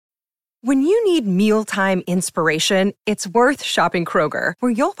When you need mealtime inspiration, it's worth shopping Kroger,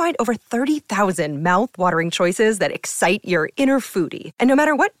 where you'll find over 30,000 mouth-watering choices that excite your inner foodie. And no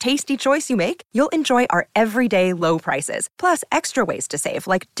matter what tasty choice you make, you'll enjoy our everyday low prices, plus extra ways to save,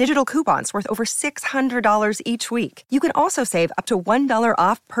 like digital coupons worth over $600 each week. You can also save up to $1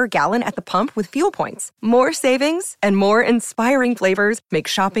 off per gallon at the pump with fuel points. More savings and more inspiring flavors make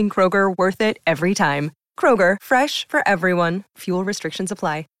shopping Kroger worth it every time. Kroger, fresh for everyone. Fuel restrictions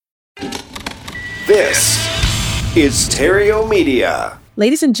apply. This is Stereo Media.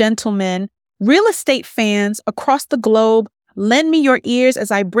 Ladies and gentlemen, real estate fans across the globe, lend me your ears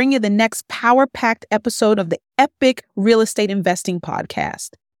as I bring you the next power-packed episode of the epic real estate investing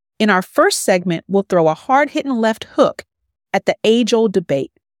podcast. In our first segment, we'll throw a hard-hitting left hook at the age-old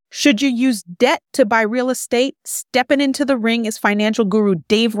debate. Should you use debt to buy real estate? Stepping into the ring is financial guru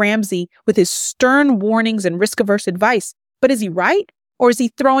Dave Ramsey with his stern warnings and risk-averse advice. But is he right? Or is he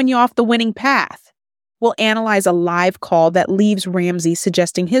throwing you off the winning path? We'll analyze a live call that leaves Ramsey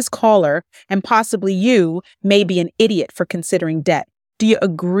suggesting his caller, and possibly you, may be an idiot for considering debt. Do you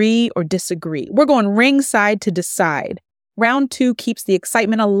agree or disagree? We're going ringside to decide. Round 2 keeps the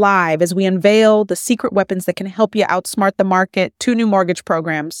excitement alive as we unveil the secret weapons that can help you outsmart the market, 2 new mortgage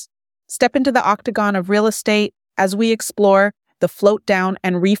programs. Step into the octagon of real estate as we explore the float down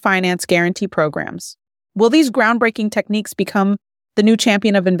and refinance guarantee programs. Will these groundbreaking techniques become the new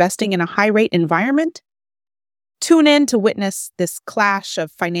champion of investing in a high-rate environment? Tune in to witness this clash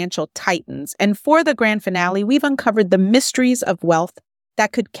of financial titans. And for the grand finale, we've uncovered the mysteries of wealth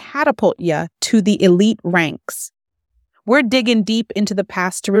that could catapult you to the elite ranks. We're digging deep into the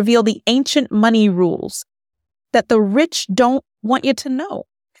past to reveal the ancient money rules that the rich don't want you to know.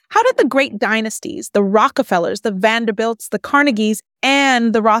 How did the great dynasties, the Rockefellers, the Vanderbilts, the Carnegies,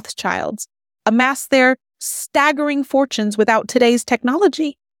 and the Rothschilds amass their staggering fortunes without today's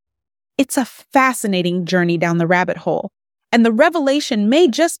technology? It's a fascinating journey down the rabbit hole, and the revelation may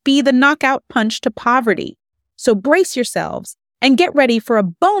just be the knockout punch to poverty. So brace yourselves and get ready for a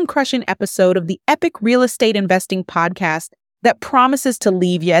bone-crushing episode of the epic real estate investing podcast that promises to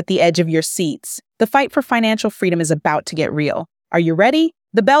leave you at the edge of your seats. The fight for financial freedom is about to get real. Are you ready?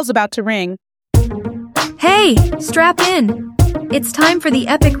 The bell's about to ring. Hey, strap in. It's time for the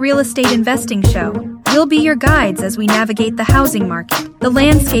epic real estate investing show. We'll be your guides as we navigate the housing market, the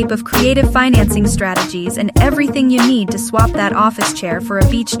landscape of creative financing strategies, and everything you need to swap that office chair for a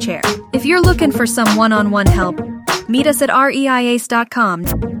beach chair. If you're looking for some one-on-one help, meet us at reiace.com.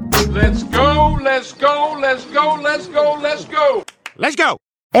 Let's go, let's go, let's go, let's go, let's go. Let's go.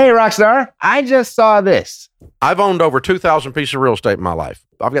 Hey, Rockstar, I just saw this. I've owned over 2,000 pieces of real estate in my life.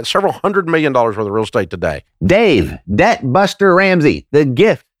 I've got several $100 million worth of real estate today. Dave, Debt Buster Ramsey, the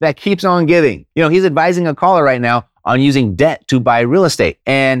gift that keeps on giving. You know, he's advising a caller right now on using debt to buy real estate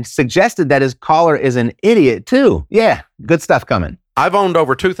and suggested that his caller is an idiot too. Yeah, good stuff coming. I've owned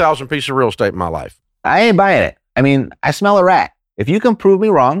over 2,000 pieces of real estate in my life. I ain't buying it. I mean, I smell a rat. If you can prove me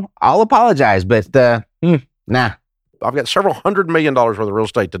wrong, I'll apologize, but nah. I've got several $100 million worth of real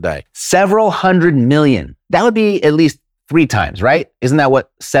estate today. Several hundred million. That would be at least 3 times, right? Isn't that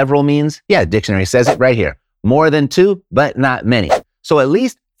what several means? Yeah, the dictionary says it right here. More than 2, but not many. So at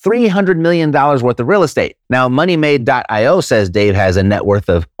least $300 million worth of real estate. Now, Moneymade.io says Dave has a net worth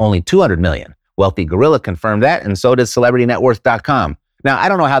of only $200 million. Wealthy Gorilla confirmed that, and so does CelebrityNetWorth.com. Now, I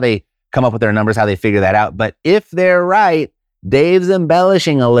don't know how they come up with their numbers, how they figure that out, but if they're right, Dave's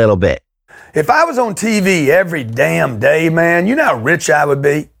embellishing a little bit. If I was on TV every damn day, man, you know how rich I would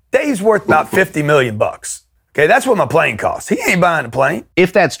be? Dave's worth about $50 million. Okay, that's what my plane costs. He ain't buying a plane.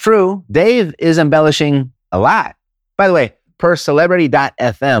 If that's true, Dave is embellishing a lot. By the way, per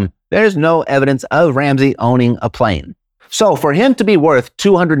Celebrity.fm, there's no evidence of Ramsey owning a plane. So for him to be worth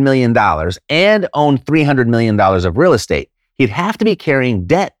 $200 million and own $300 million of real estate, he'd have to be carrying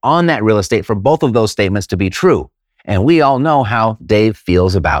debt on that real estate for both of those statements to be true. And we all know how Dave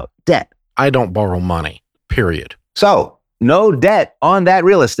feels about debt. I don't borrow money, period. So no debt on that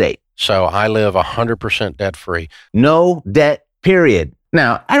real estate. So I live 100% debt free. No debt, period.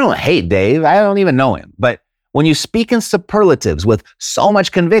 Now, I don't hate Dave. I don't even know him. But when you speak in superlatives with so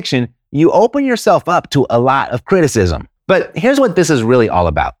much conviction, you open yourself up to a lot of criticism. But here's what this is really all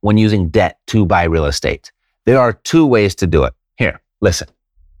about when using debt to buy real estate. There are 2 ways to do it. Here, listen.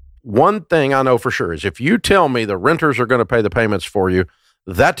 One thing I know for sure is if you tell me the renters are going to pay the payments for you,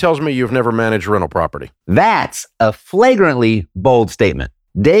 that tells me you've never managed rental property. That's a flagrantly bold statement.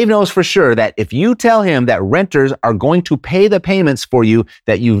 Dave knows for sure that if you tell him that renters are going to pay the payments for you,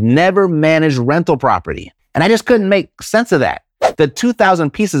 that you've never managed rental property. And I just couldn't make sense of that. The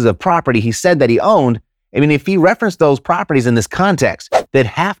 2,000 pieces of property he said that he owned, I mean, if he referenced those properties in this context, they'd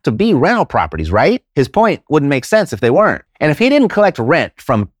have to be rental properties, right? His point wouldn't make sense if they weren't. And if he didn't collect rent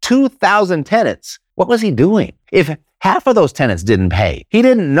from 2,000 tenants, what was he doing? If half of those tenants didn't pay, he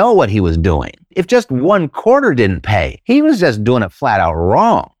didn't know what he was doing. If just 1/4 didn't pay, he was just doing it flat out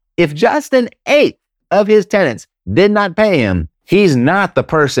wrong. If just an eighth of his tenants did not pay him, he's not the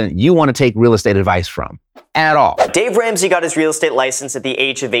person you want to take real estate advice from at all. Dave Ramsey got his real estate license at the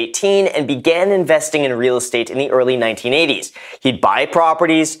age of 18 and began investing in real estate in the early 1980s. He'd buy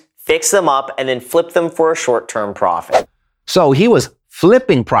properties, fix them up, and then flip them for a short-term profit. So he was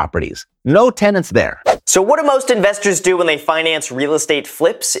flipping properties. No tenants there. So what do most investors do when they finance real estate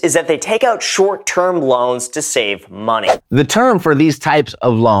flips is that they take out short-term loans to save money. The term for these types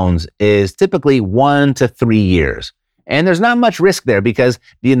of loans is typically 1 to 3 years. And there's not much risk there because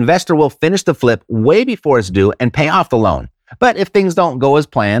the investor will finish the flip way before it's due and pay off the loan. But if things don't go as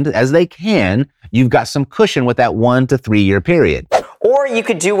planned, as they can, you've got some cushion with that 1 to 3 year period. Or you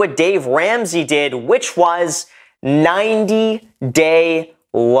could do what Dave Ramsey did, which was 90-day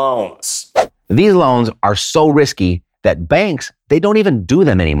loans. These loans are so risky that banks, they don't even do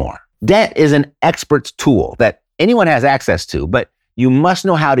them anymore. Debt is an expert's tool that anyone has access to, but you must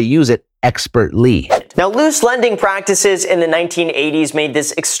know how to use it expertly. Now, loose lending practices in the 1980s made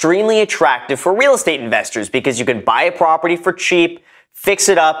this extremely attractive for real estate investors because you could buy a property for cheap, fix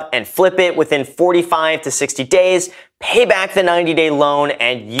it up, and flip it within 45 to 60 days, pay back the 90-day loan,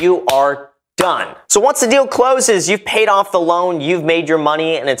 and you are done. So once the deal closes, you've paid off the loan, you've made your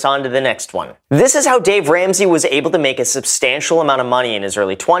money, and it's on to the next one. This is how Dave Ramsey was able to make a substantial amount of money in his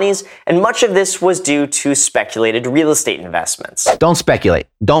early 20s, and much of this was due to speculated real estate investments. Don't speculate.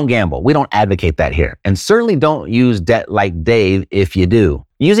 Don't gamble. We don't advocate that here. And certainly don't use debt like Dave if you do.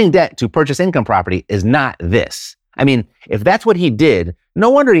 Using debt to purchase income property is not this. I mean, if that's what he did, no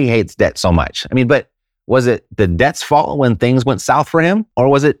wonder he hates debt so much. I mean, but was it the debt's fault when things went south for him, or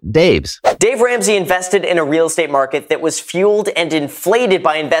was it Dave's? Dave Ramsey invested in a real estate market that was fueled and inflated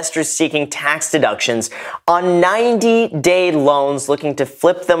by investors seeking tax deductions on 90-day loans looking to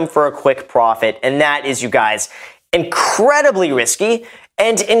flip them for a quick profit. And that is, you guys, incredibly risky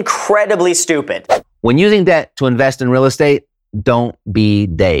and incredibly stupid. When using debt to invest in real estate, don't be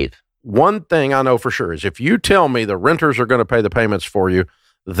Dave. One thing I know for sure is if you tell me the renters are going to pay the payments for you,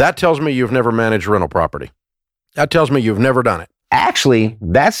 that tells me you've never managed rental property. That tells me you've never done it. Actually,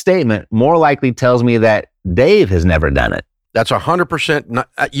 that statement more likely tells me that Dave has never done it. That's 100%.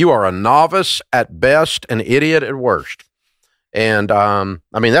 You are a novice at best, an idiot at worst. And I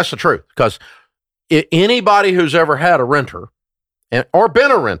mean, that's the truth, because anybody who's ever had a renter or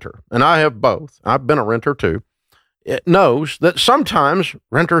been a renter, and I have both, I've been a renter too, it knows that sometimes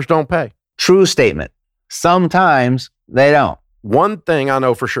renters don't pay. True statement. Sometimes they don't. One thing I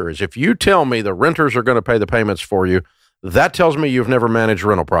know for sure is if you tell me the renters are going to pay the payments for you, that tells me you've never managed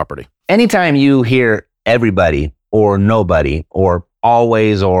rental property. Anytime you hear everybody or nobody or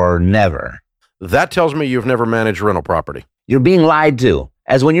always or never, that tells me you've never managed rental property. You're being lied to.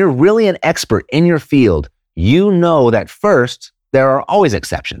 As when you're really an expert in your field, you know that first, there are always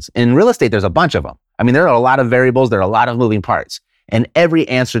exceptions. In real estate, there's a bunch of them. I mean, there are a lot of variables, there are a lot of moving parts. And every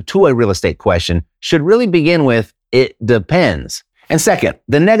answer to a real estate question should really begin with, it depends. And second,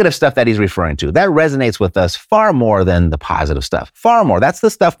 the negative stuff that he's referring to, that resonates with us far more than the positive stuff. Far more. That's the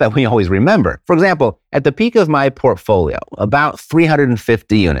stuff that we always remember. For example, at the peak of my portfolio, about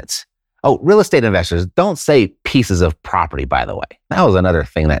 350 units. Oh, real estate investors, don't say pieces of property, by the way. That was another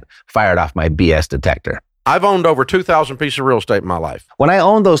thing that fired off my BS detector. I've owned over 2,000 pieces of real estate in my life. When I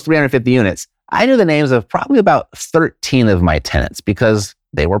owned those 350 units, I knew the names of probably about 13 of my tenants because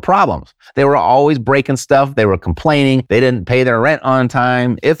they were problems. They were always breaking stuff. They were complaining. They didn't pay their rent on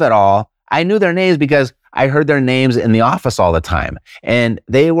time, if at all. I knew their names because I heard their names in the office all the time. And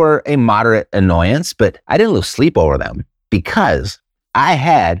they were a moderate annoyance, but I didn't lose sleep over them because I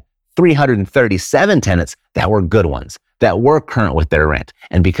had 337 tenants that were good ones, that were current with their rent.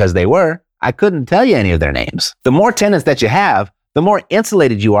 And because they were, I couldn't tell you any of their names. The more tenants that you have, the more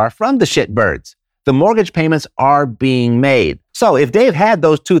insulated you are from the shit birds. The mortgage payments are being made. So if Dave had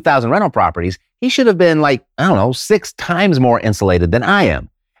those 2,000 rental properties, he should have been 6 times more insulated than I am.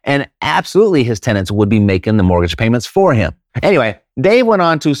 And absolutely his tenants would be making the mortgage payments for him. Anyway, Dave went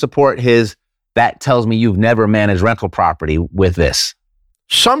on to support his, that tells me you've never managed rental property with this.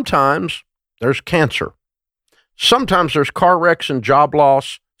 Sometimes there's cancer. Sometimes there's car wrecks and job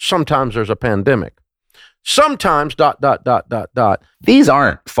loss. Sometimes there's a pandemic. Sometimes ... These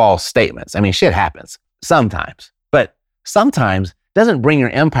aren't false statements. I mean, shit happens sometimes. But sometimes doesn't bring your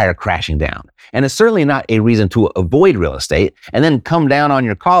empire crashing down. And it's certainly not a reason to avoid real estate and then come down on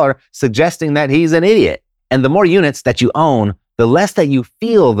your caller suggesting that he's an idiot. And the more units that you own, the less that you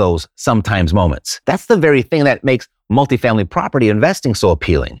feel those sometimes moments. That's the very thing that makes multifamily property investing so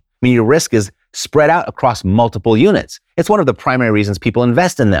appealing. I mean, your risk is spread out across multiple units. It's one of the primary reasons people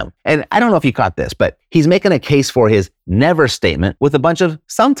invest in them. And I don't know if you caught this, but he's making a case for his never statement with a bunch of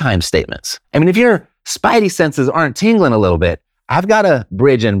sometimes statements. I mean, if your spidey senses aren't tingling a little bit, I've got a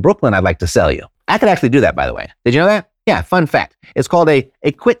bridge in Brooklyn I'd like to sell you. I could actually do that, by the way. Did you know that? Yeah, fun fact. It's called a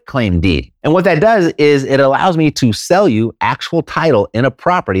quitclaim deed. And what that does is it allows me to sell you actual title in a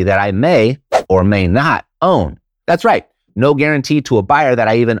property that I may or may not own. That's right. No guarantee to a buyer that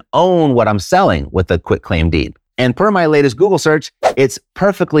I even own what I'm selling with a quitclaim deed. And per my latest Google search, it's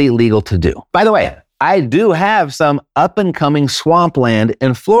perfectly legal to do. By the way, I do have some up and coming swampland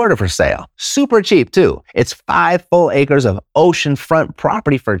in Florida for sale. Super cheap too. It's 5 full acres of oceanfront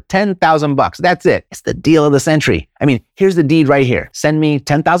property for $10,000. That's it. It's the deal of the century. I mean, here's the deed right here. Send me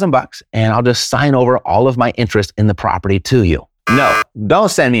 $10,000 and I'll just sign over all of my interest in the property to you. No, don't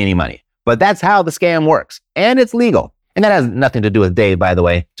send me any money. But that's how the scam works. And it's legal. And that has nothing to do with Dave, by the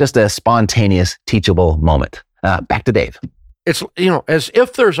way. Just a spontaneous, teachable moment. Back to Dave. It's, as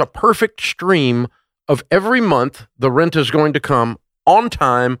if there's a perfect stream of every month the rent is going to come on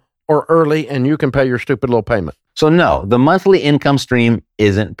time or early and you can pay your stupid little payment. So no, the monthly income stream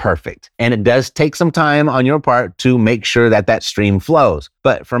isn't perfect. And it does take some time on your part to make sure that that stream flows.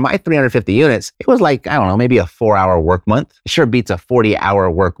 But for my 350 units, it was like, I don't know, maybe a 4-hour work month. It sure beats a 40-hour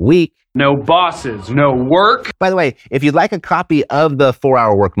work week. No bosses, no work. By the way, if you'd like a copy of the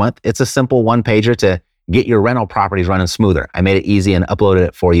 4-hour work month, it's a simple one-pager to get your rental properties running smoother. I made it easy and uploaded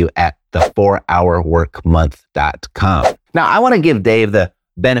it for you at the4hourworkmonth.com. Now, I want to give Dave the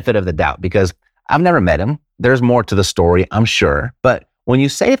benefit of the doubt because I've never met him. There's more to the story, I'm sure. But when you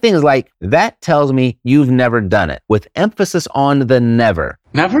say things like, that tells me you've never done it, with emphasis on the never.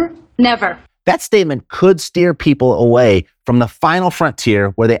 Never? Never. That statement could steer people away from the final frontier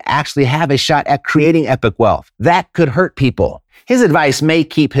where they actually have a shot at creating epic wealth. That could hurt people. His advice may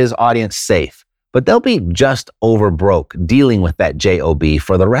keep his audience safe, but they'll be just over broke dealing with that job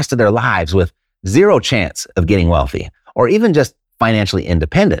for the rest of their lives with zero chance of getting wealthy or even just financially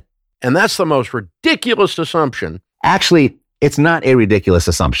independent. And that's the most ridiculous assumption. Actually, it's not a ridiculous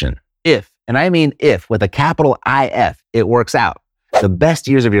assumption. If, and I mean if, with a capital IF, it works out, the best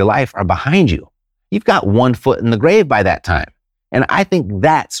years of your life are behind you. You've got one foot in the grave by that time. And I think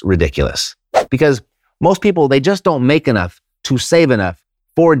that's ridiculous because most people, they just don't make enough to save enough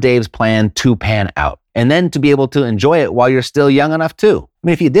for Dave's plan to pan out and then to be able to enjoy it while you're still young enough too. I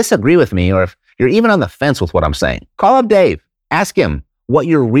mean, if you disagree with me or if you're even on the fence with what I'm saying, call up Dave, ask him what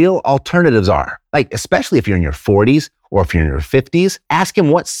your real alternatives are. Like, especially if you're in your 40s or if you're in your 50s, ask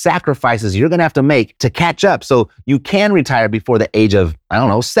him what sacrifices you're going to have to make to catch up so you can retire before the age of,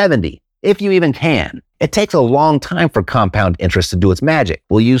 70, if you even can. It takes a long time for compound interest to do its magic.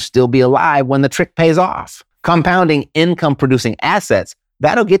 Will you still be alive when the trick pays off? Compounding income-producing assets,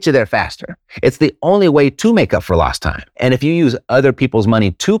 that'll get you there faster. It's the only way to make up for lost time. And if you use other people's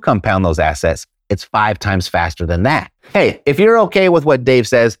money to compound those assets, it's 5 times faster than that. Hey, if you're okay with what Dave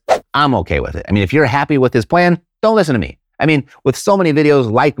says, I'm okay with it. I mean, if you're happy with his plan, don't listen to me. I mean, with so many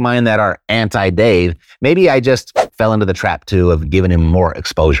videos like mine that are anti-Dave, maybe I just fell into the trap too of giving him more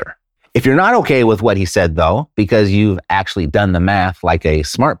exposure. If you're not okay with what he said though, because you've actually done the math like a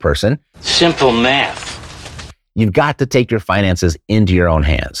smart person. Simple math. You've got to take your finances into your own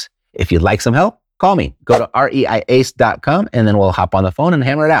hands. If you'd like some help, call me. Go to reiace.com and then we'll hop on the phone and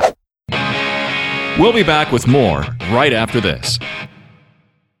hammer it out. We'll be back with more right after this.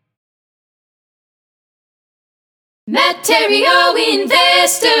 Material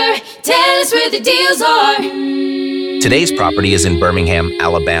Investor, tell us where the deals are. Today's property is in Birmingham,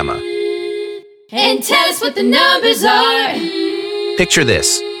 Alabama. And tell us what the numbers are. Picture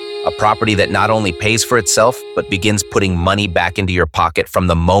this, a property that not only pays for itself, but begins putting money back into your pocket from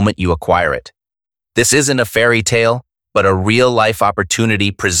the moment you acquire it. This isn't a fairy tale, but a real-life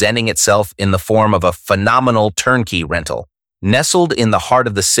opportunity presenting itself in the form of a phenomenal turnkey rental. Nestled in the heart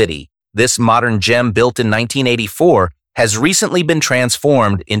of the city, this modern gem built in 1984 has recently been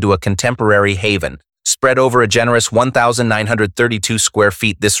transformed into a contemporary haven. Spread over a generous 1,932 square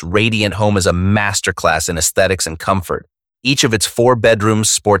feet, this radiant home is a masterclass in aesthetics and comfort. Each of its 4 bedrooms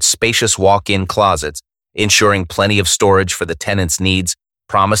sports spacious walk-in closets, ensuring plenty of storage for the tenants' needs,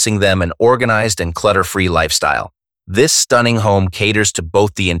 promising them an organized and clutter-free lifestyle. This stunning home caters to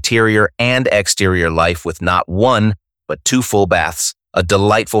both the interior and exterior life with not 1, but 2 full baths, a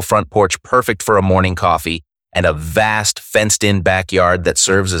delightful front porch perfect for a morning coffee, and a vast fenced-in backyard that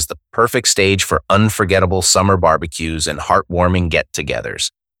serves as the perfect stage for unforgettable summer barbecues and heartwarming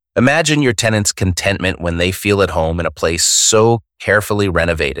get-togethers. Imagine your tenants' contentment when they feel at home in a place so carefully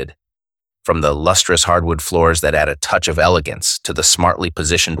renovated. From the lustrous hardwood floors that add a touch of elegance to the smartly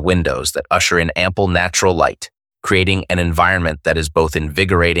positioned windows that usher in ample natural light, creating an environment that is both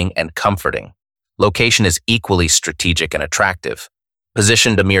invigorating and comforting. Location is equally strategic and attractive.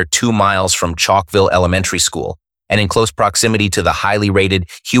 Positioned a mere 2 miles from Chalkville Elementary School and in close proximity to the highly rated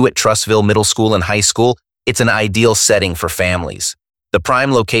Hewitt-Trussville Middle School and High School, it's an ideal setting for families. The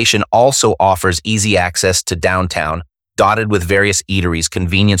prime location also offers easy access to downtown, dotted with various eateries,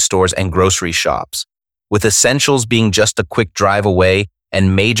 convenience stores, and grocery shops. With essentials being just a quick drive away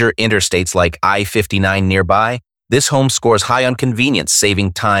and major interstates like I-59 nearby, this home scores high on convenience,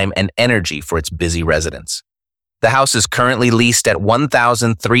 saving time and energy for its busy residents. The house is currently leased at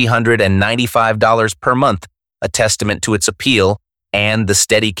 $1,395 per month, a testament to its appeal and the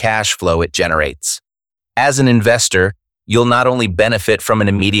steady cash flow it generates. As an investor, you'll not only benefit from an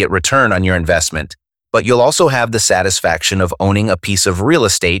immediate return on your investment, but you'll also have the satisfaction of owning a piece of real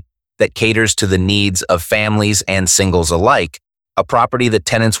estate that caters to the needs of families and singles alike, a property that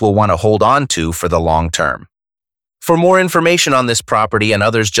tenants will want to hold on to for the long term. For more information on this property and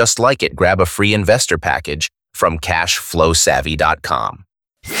others just like it, grab a free investor package from cashflowsavvy.com.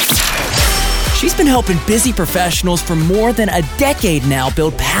 She's been helping busy professionals for more than a decade now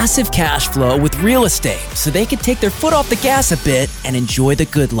build passive cash flow with real estate so they can take their foot off the gas a bit and enjoy the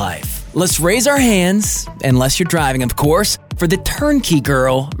good life. Let's raise our hands, unless you're driving, of course, for the turnkey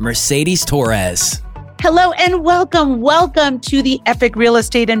girl, Mercedes Torres. Hello and welcome. Welcome to the Epic Real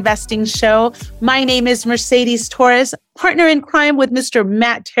Estate Investing Show. My name is Mercedes Torres, partner in crime with Mr.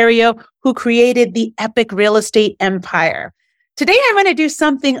 Matt Theriault, who created the Epic Real Estate Empire. Today, I'm going to do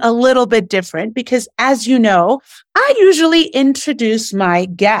something a little bit different because, as you know, I usually introduce my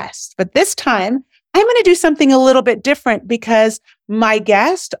guests, but this time I'm going to do something a little bit different because my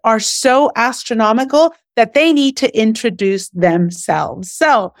guests are so astronomical that they need to introduce themselves.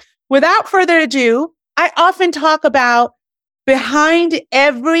 So without further ado, I often talk about behind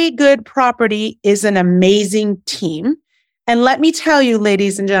every good property is an amazing team. And let me tell you,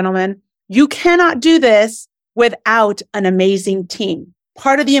 ladies and gentlemen, you cannot do this without an amazing team.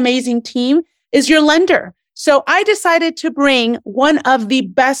 Part of the amazing team is your lender. So I decided to bring one of the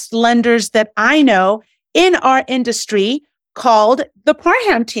best lenders that I know in our industry called the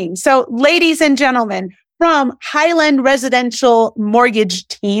Parham team. So ladies and gentlemen, from Highland Residential Mortgage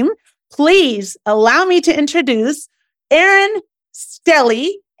Team, please allow me to introduce Aaron Stelly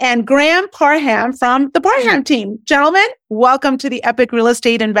and Graham Parham from the Parham team. Gentlemen, welcome to the Epic Real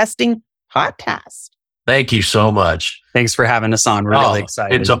Estate Investing Podcast. Thank you so much. Thanks for having us on. We're really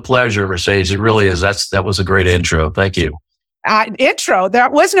excited. It's a pleasure, Mercedes. It really is. That was a great intro. Thank you. Intro? There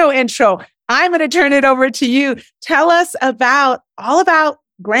was no intro. I'm going to turn it over to you. Tell us all about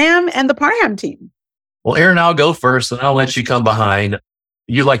Graham and the Parham team. Well, Aaron, I'll go first, and I'll let you come behind.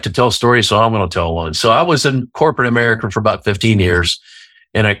 You like to tell stories, so I'm going to tell one. So I was in corporate America for about 15 years,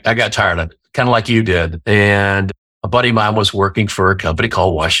 and I got tired of it, kind of like you did. And a buddy of mine was working for a company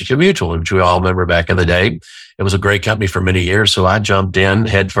called Washington Mutual, which we all remember back in the day. It was a great company for many years. So I jumped in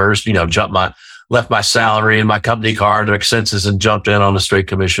head first, left my salary and my company car to expenses and jumped in on a straight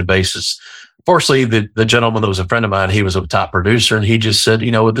commission basis. Fortunately, the gentleman that was a friend of mine, he was a top producer, and he just said,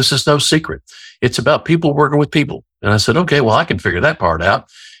 this is no secret. It's about people working with people. And I said, okay, well, I can figure that part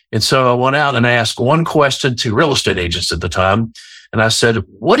out. And so I went out and asked one question to real estate agents at the time. And I said,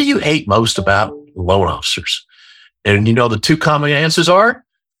 what do you hate most about loan officers? And the two common answers are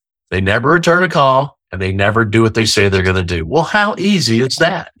they never return a call and they never do what they say they're going to do. Well, how easy is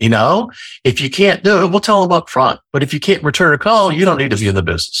that? If you can't do it, we'll tell them up front. But if you can't return a call, you don't need to be in the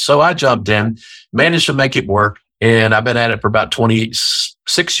business. So I jumped in, managed to make it work. And I've been at it for about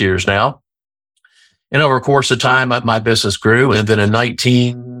 26 years now. And over the course of time, my business grew. And then in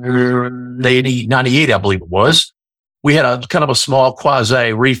 1998, I believe it was, we had a kind of a small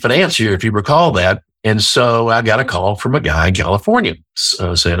quasi refinance here, if you recall that. And so I got a call from a guy in California,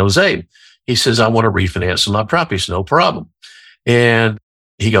 San Jose. He says, I want to refinance some of my properties. No problem. And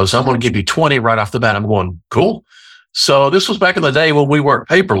he goes, I'm going to give you 20 right off the bat. I'm going, cool. So this was back in the day when we weren't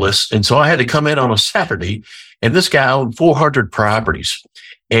paperless. And so I had to come in on a Saturday, and this guy owned 400 properties.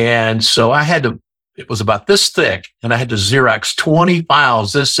 And so it was about this thick, and I had to Xerox 20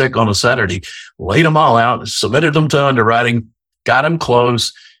 files this thick on a Saturday, laid them all out, submitted them to underwriting, got them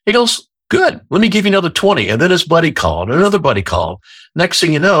closed. He goes, good, let me give you another 20. And then his buddy called, another buddy called. Next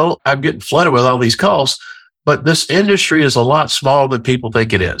thing you know, I'm getting flooded with all these calls. But this industry is a lot smaller than people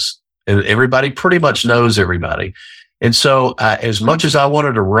think it is. And everybody pretty much knows everybody. And so as much as I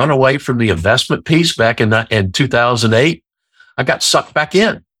wanted to run away from the investment piece back in 2008, I got sucked back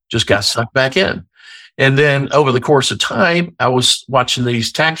in, just got sucked back in. And then over the course of time, I was watching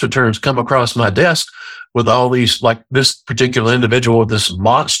these tax returns come across my desk with all these, like this particular individual with this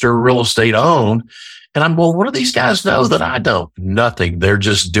monster real estate owned. And I'm, well, what do these guys know that I don't? Nothing. They're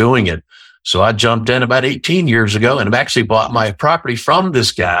just doing it. So I jumped in about 18 years ago and I've actually bought my property from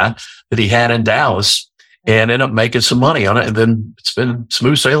this guy that he had in Dallas and ended up making some money on it. And then it's been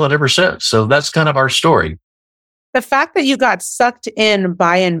smooth sailing ever since. So that's kind of our story. The fact that you got sucked in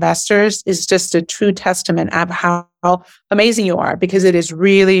by investors is just a true testament of how amazing you are, because it is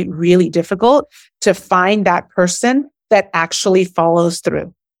really, really difficult to find that person that actually follows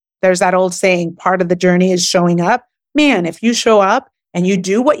through. There's that old saying, part of the journey is showing up. Man, if you show up and you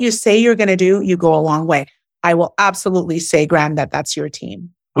do what you say you're going to do, you go a long way. I will absolutely say, Graham, that's your team.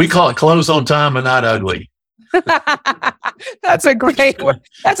 We call it close on time and not ugly. That's a great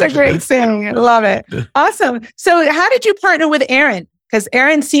saying. I love it. Awesome. So how did you partner with Aaron? Because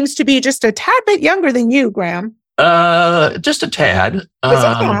Aaron seems to be just a tad bit younger than you, Graham. Just a tad.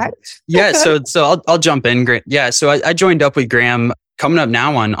 Yeah. So I'll jump in. Yeah. So I joined up with Graham coming up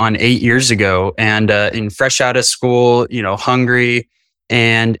now on 8 years ago, and in fresh out of school, hungry,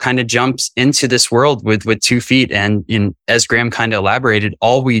 and kind of jumps into this world with 2 feet. And as Graham kind of elaborated,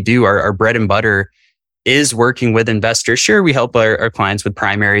 all we do, our bread and butter, is working with investors. Sure, we help our clients with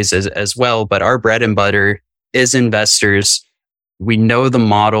primaries as well, but our bread and butter is investors. We know the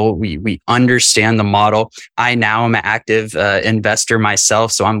model. We understand the model. I now am an active investor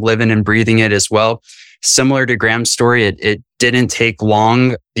myself, so I'm living and breathing it as well. Similar to Graham's story, it didn't take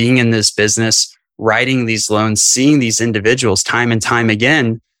long being in this business, writing these loans, seeing these individuals time and time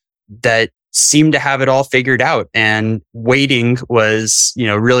again that seemed to have it all figured out. And waiting was,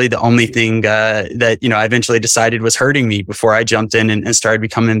 really the only thing that, I eventually decided was hurting me before I jumped in and started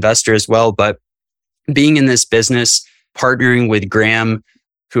becoming an investor as well. But being in this business, partnering with Graham,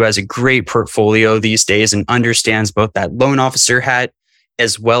 who has a great portfolio these days and understands both that loan officer hat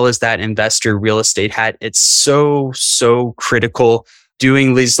as well as that investor real estate hat, it's so critical.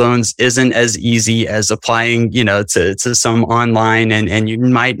 Doing these loans isn't as easy as applying, to some online, and you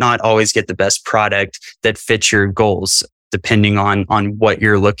might not always get the best product that fits your goals, depending on what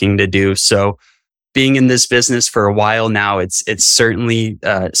you're looking to do. So being in this business for a while now, it's certainly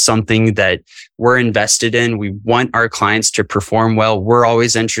something that we're invested in. We want our clients to perform well. We're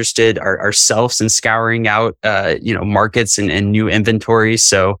always interested ourselves in scouring out, markets and new inventory.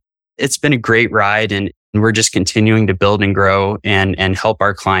 So it's been a great ride, and we're just continuing to build and grow and help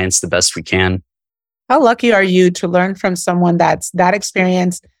our clients the best we can. How lucky are you to learn from someone that's that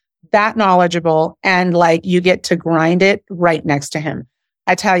experienced, that knowledgeable, and you get to grind it right next to him?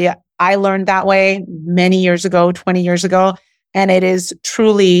 I tell you, I learned that way many years ago, 20 years ago, and it has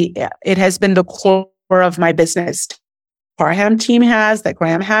been the core of my business. Parham team that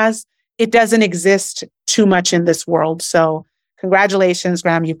Graham has, it doesn't exist too much in this world. So congratulations,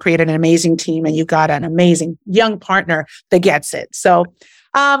 Graham. You've created an amazing team and you got an amazing young partner that gets it. So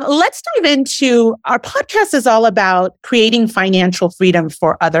let's dive into our podcast is all about creating financial freedom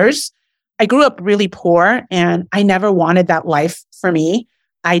for others. I grew up really poor and I never wanted that life for me.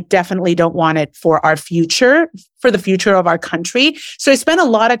 I definitely don't want it for our future, for the future of our country. So I spent a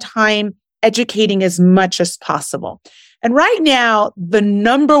lot of time educating as much as possible. And right now, the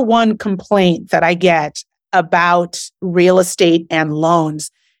number one complaint that I get about real estate and loans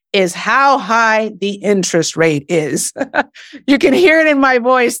is how high the interest rate is. You can hear it in my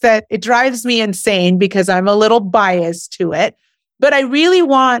voice that it drives me insane because I'm a little biased to it. But I really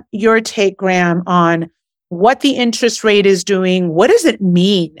want your take, Graham, on what the interest rate is doing. What does it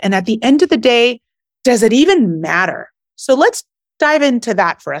mean? And at the end of the day, does it even matter? So let's dive into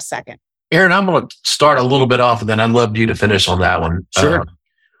that for a second. Aaron, I'm going to start a little bit off and then I'd love you to finish on that one. Sure.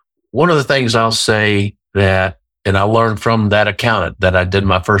 One of the things I'll say that, and I learned from that accountant that I did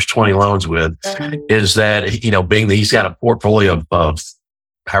my first 20 loans with, is that, being that he's got a portfolio of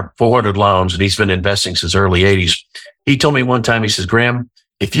 400 loans and he's been investing since early 80s. He told me one time, he says, Graham,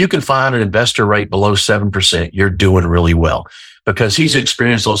 if you can find an investor rate below 7%, you're doing really well, because he's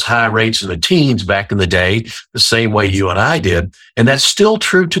experienced those high rates in the teens back in the day, the same way you and I did. And that's still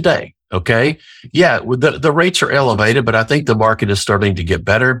true today. Okay. Yeah. The rates are elevated, but I think the market is starting to get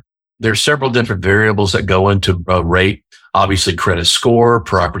better. There's several different variables that go into a rate. Obviously, credit score,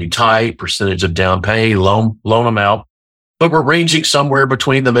 property type, percentage of down pay, loan amount. But we're ranging somewhere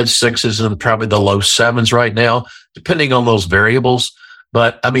between the mid sixes and probably the low sevens right now, depending on those variables.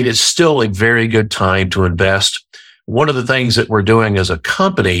 But it's still a very good time to invest. One of the things that we're doing as a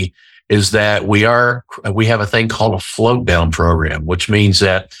company is that we have a thing called a float down program, which means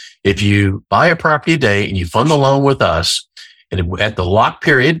that if you buy a property today and you fund the loan with us, and at the lock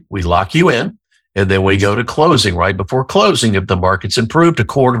period, we lock you in, and then we go to closing. Right before closing, if the market's improved a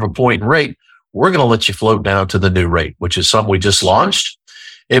quarter of a point in rate, we're going to let you float down to the new rate, which is something we just launched.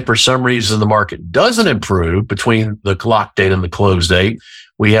 If for some reason the market doesn't improve between the lock date and the close date,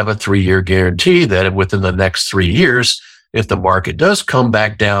 we have a 3-year guarantee that within the next 3 years, if the market does come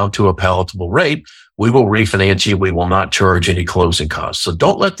back down to a palatable rate, we will refinance you. We will not charge any closing costs. So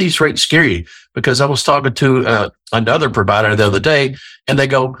don't let these rates scare you, because I was talking to another provider the other day, and they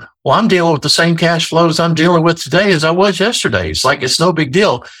go, well, I'm dealing with the same cash flows I'm dealing with today as I was yesterday. It's like, it's no big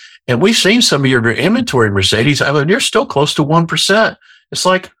deal. And we've seen some of your inventory, Mercedes. I mean, you're still close to 1%. It's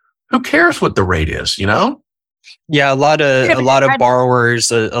like, who cares what the rate is, you know? Yeah, a lot of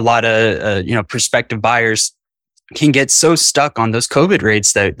borrowers, a lot of prospective buyers can get so stuck on those COVID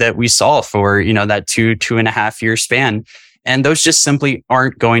rates that we saw for, that 2.5 year span. And those just simply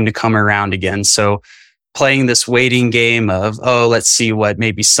aren't going to come around again. So playing this waiting game of, let's see what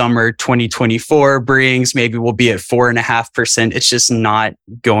maybe summer 2024 brings. Maybe we'll be at 4.5%. It's just not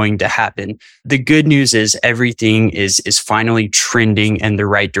going to happen. The good news is everything is finally trending in the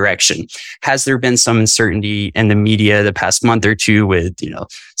right direction. Has there been some uncertainty in the media the past month or two with,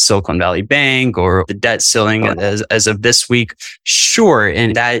 Silicon Valley Bank or the debt ceiling as of this week? Sure.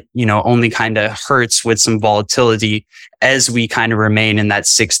 And that, only kind of hurts with some volatility as we kind of remain in that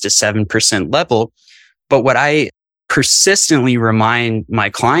 6 to 7% level. But what I persistently remind my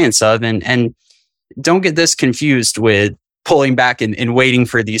clients of, and don't get this confused with pulling back and waiting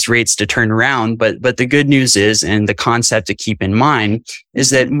for these rates to turn around. But the good news is, and the concept to keep in mind, is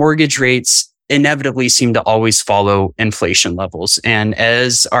that mortgage rates inevitably seem to always follow inflation levels. And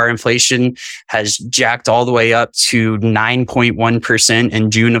as our inflation has jacked all the way up to 9.1%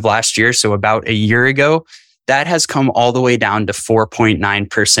 in June of last year, so about a year ago, that has come all the way down to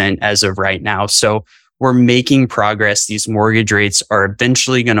 4.9% as of right now. So we're making progress. These mortgage rates are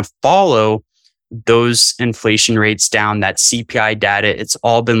eventually going to follow those inflation rates down, that CPI data. It's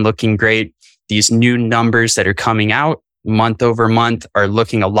all been looking great. These new numbers that are coming out month over month are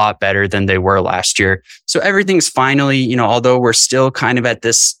looking a lot better than they were last year. So everything's finally, although we're still kind of at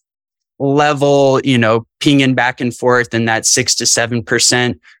this level, pinging back and forth in that 6 to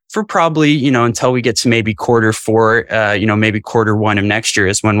 7%. For probably, until we get to maybe quarter four, maybe quarter one of next year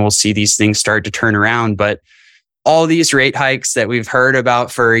is when we'll see these things start to turn around. But all these rate hikes that we've heard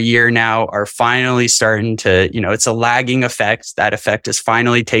about for a year now are finally starting to, it's a lagging effect. That effect is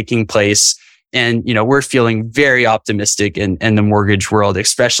finally taking place. And, we're feeling very optimistic in the mortgage world,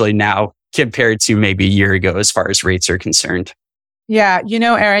 especially now compared to maybe a year ago as far as rates are concerned. Yeah.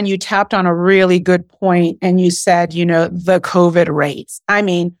 Aaron, you tapped on a really good point and you said, the COVID rates. I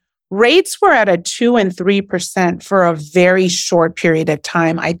mean, rates were at a 2 and 3% for a very short period of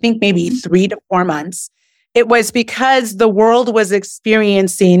time. I think maybe 3 to 4 months. It was because the world was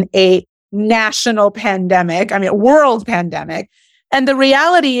experiencing a national pandemic, a world pandemic. And the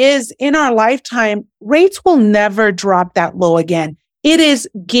reality is, in our lifetime, rates will never drop that low again. It is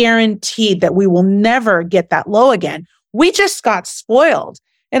guaranteed that we will never get that low again. We just got spoiled.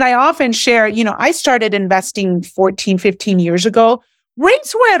 And I often share, I started investing 14, 15 years ago.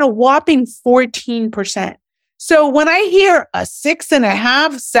 Rates were at a whopping 14%. So when I hear a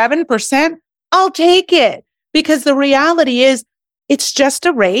 6.5%, 7%, I'll take it, because the reality is it's just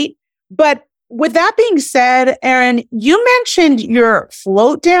a rate. But with that being said, Aaron, you mentioned your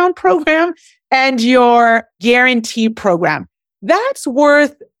float down program and your guarantee program. That's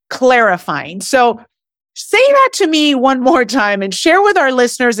worth clarifying. So say that to me one more time and share with our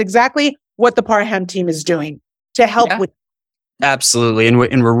listeners exactly what the Parham team is doing to help with. Absolutely. And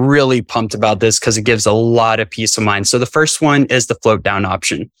we're really pumped about this because it gives a lot of peace of mind. So the first one is the float down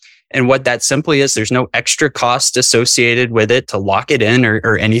option. And what that simply is, there's no extra cost associated with it to lock it in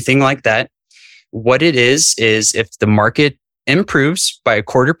or anything like that. What it is if the market improves by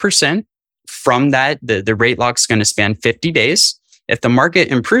 0.25%, from that, the rate lock's going to span 50 days. If the market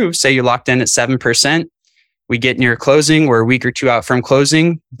improves, say you're locked in at 7%, we get near closing, we're a week or two out from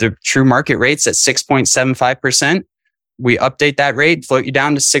closing, the true market rate's at 6.75%. We update that rate, float you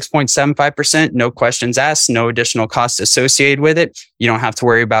down to 6.75%, no questions asked, no additional costs associated with it. You don't have to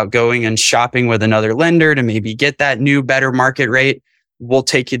worry about going and shopping with another lender to maybe get that new, better market rate. We'll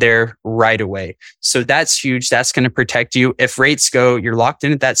take you there right away. So that's huge. That's going to protect you. If rates go, you're locked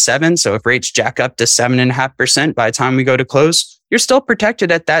in at that 7. So if rates jack up to 7.5% by the time we go to close, you're still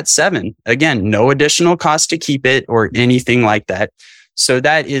protected at that 7. Again, no additional cost to keep it or anything like that. So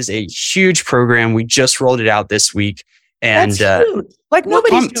that is a huge program. We just rolled it out this week. And that's huge. Like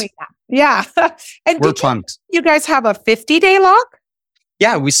nobody's doing that. Yeah. And We're pumped. You guys have a 50-day lock?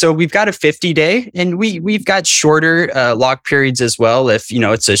 Yeah, we've got a 50-day, and we've got shorter lock periods as well. If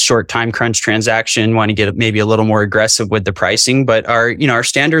it's a short time crunch transaction, want to get maybe a little more aggressive with the pricing. But our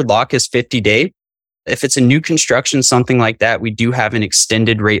standard lock is 50-day. If it's a new construction, something like that, we do have an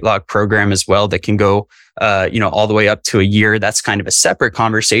extended rate lock program as well that can go all the way up to a year. That's kind of a separate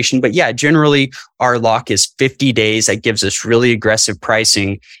conversation. But yeah, generally our lock is 50 days. That gives us really aggressive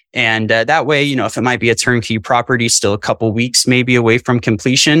pricing. And that way, if it might be a turnkey property, still a couple weeks maybe away from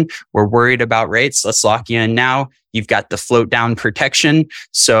completion, we're worried about rates. Let's lock you in now. You've got the float down protection.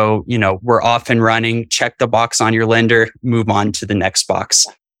 So, we're off and running, check the box on your lender, move on to the next box.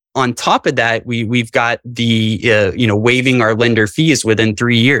 On top of that, we've got the, waiving our lender fees within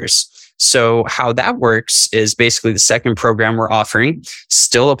 3 years. So how that works is basically the second program we're offering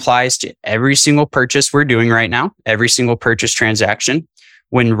still applies to every single purchase we're doing right now, every single purchase transaction.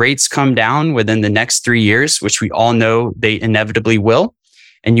 When rates come down within the next 3 years, which we all know they inevitably will,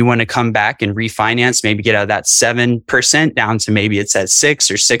 and you want to come back and refinance, maybe get out of that 7% down to maybe it's at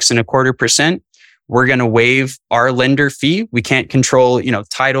 6 or 6.25%. We're going to waive our lender fee. We can't control,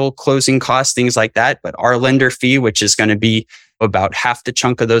 title, closing costs, things like that. But our lender fee, which is going to be about half the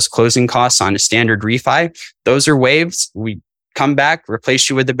chunk of those closing costs on a standard refi, those are waived. We come back, replace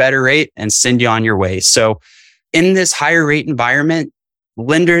you with a better rate, and send you on your way. So in this higher rate environment,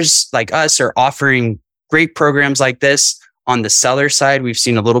 lenders like us are offering great programs like this. On the seller side, we've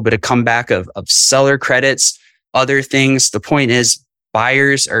seen a little bit of comeback of seller credits, other things. The point is,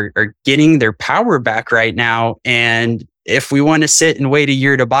 buyers are getting their power back right now. And if we want to sit and wait a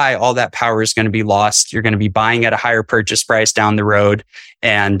year to buy, all that power is going to be lost. You're going to be buying at a higher purchase price down the road.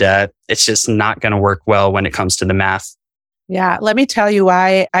 And it's just not going to work well when it comes to the math. Yeah. Let me tell you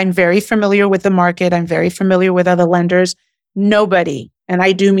why. I'm very familiar with the market. I'm very familiar with other lenders. Nobody, and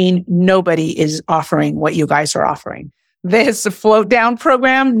I do mean nobody, is offering what you guys are offering. This float down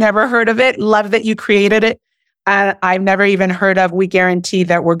program, never heard of it. Love that you created it. I've never even heard of, we guarantee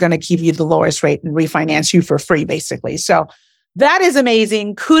that we're going to give you the lowest rate and refinance you for free, basically. So that is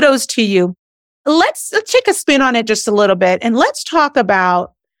amazing. Kudos to you. Let's take a spin on it just a little bit. And let's talk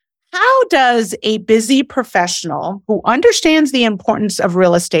about, how does a busy professional who understands the importance of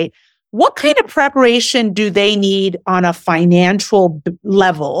real estate, what kind of preparation do they need on a financial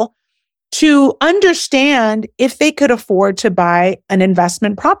level to understand if they could afford to buy an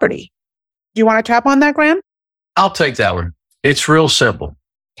investment property? Do you want to tap on that, Graham? I'll take that one. It's real simple.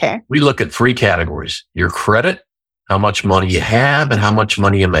 Okay. We look at 3 categories: your credit, how much money you have, and how much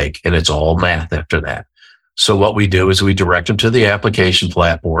money you make. And it's all math after that. So what we do is we direct them to the application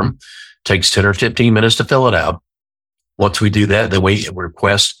platform. Takes 10 or 15 minutes to fill it out. Once we do that, then we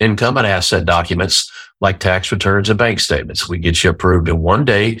request income and asset documents like tax returns and bank statements. We get you approved in 1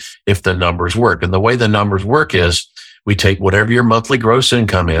 day if the numbers work. And the way the numbers work is we take whatever your monthly gross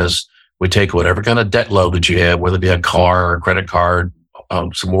income is. We take whatever kind of debt load that you have, whether it be a car or a credit card,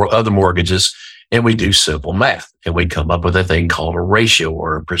 some more other mortgages, and we do simple math. And we come up with a thing called a ratio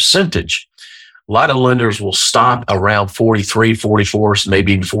or a percentage. A lot of lenders will stop around 43, 44,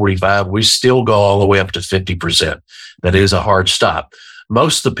 maybe even 45. We still go all the way up to 50%. That is a hard stop.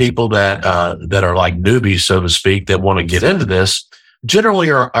 Most of the people that are like newbies, so to speak, that want to get into this, generally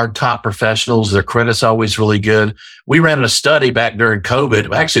are top professionals. Their credit's always really good. We ran a study back during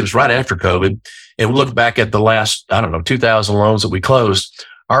COVID. Actually, it was right after COVID. And we looked back at the last, 2,000 loans that we closed.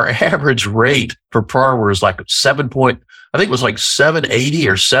 Our average rate for borrowers like 780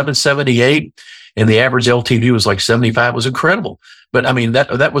 or 778. And the average LTV was like 75. It was incredible. But I mean,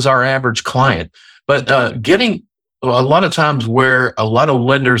 that was our average client. But getting a lot of times where a lot of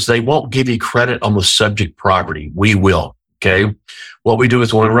lenders, they won't give you credit on the subject property. We will. Okay. What we do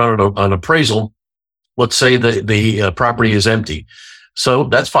is when we run an appraisal, let's say the property is empty. So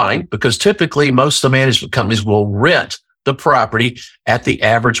that's fine, because typically most of the management companies will rent the property at the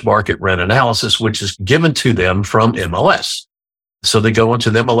average market rent analysis, which is given to them from MLS. So they go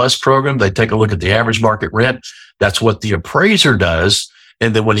into the MLS program. They take a look at the average market rent. That's what the appraiser does.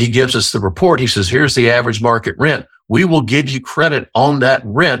 And then when he gives us the report, he says, here's the average market rent. We will give you credit on that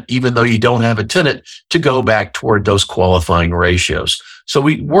rent, even though you don't have a tenant, to go back toward those qualifying ratios. So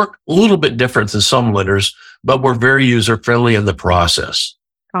we work a little bit different than some lenders, but we're very user-friendly in the process.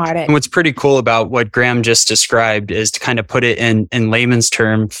 Got it. And what's pretty cool about what Graham just described is to kind of put it in layman's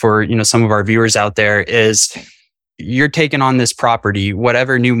term for, some of our viewers out there is, you're taking on this property,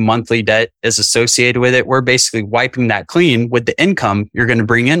 whatever new monthly debt is associated with it, we're basically wiping that clean with the income you're going to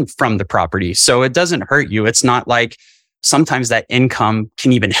bring in from the property. So it doesn't hurt you. It's not like, sometimes that income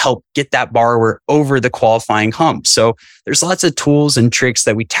can even help get that borrower over the qualifying hump. So there's lots of tools and tricks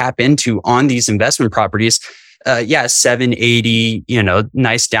that we tap into on these investment properties. 780,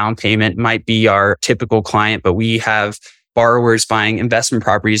 nice down payment might be our typical client, but we have borrowers buying investment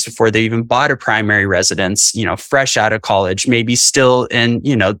properties before they even bought a primary residence, fresh out of college, maybe still in,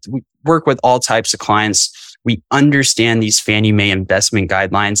 we work with all types of clients. We understand these Fannie Mae investment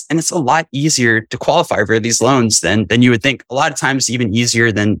guidelines, and it's a lot easier to qualify for these loans than you would think. A lot of times even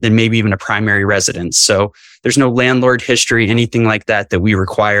easier than maybe even a primary residence. So there's no landlord history, anything like that we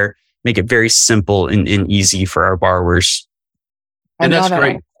require. Make it very simple and easy for our borrowers. And that's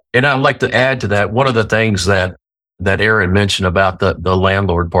great. And I'd like to add to that, one of the things that Aaron mentioned about the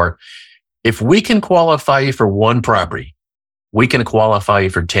landlord part, if we can qualify you for one property, we can qualify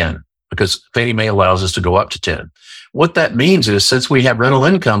you for 10 because Fannie Mae allows us to go up to 10. What that means is since we have rental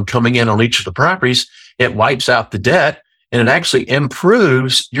income coming in on each of the properties, it wipes out the debt and it actually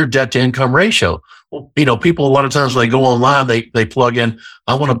improves your debt to income ratio. Well, people a lot of times when they go online, they plug in,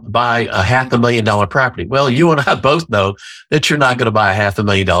 I want to buy a $500,000 property. Well, you and I both know that you're not going to buy a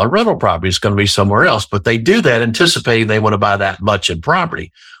 $500,000 rental property. It's going to be somewhere else. But they do that anticipating they want to buy that much in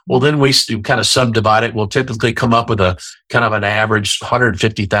property. Well, then we kind of subdivide it. We'll typically come up with a kind of an average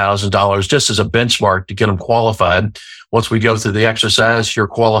 $150,000 just as a benchmark to get them qualified. Once we go through the exercise, you're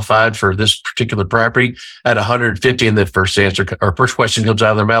qualified for this particular property at 150. And the first question comes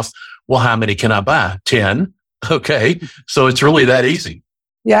out of their mouth, well, how many can I buy? 10. Okay. So it's really that easy.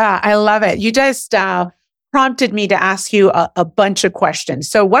 Yeah, I love it. You just prompted me to ask you a bunch of questions.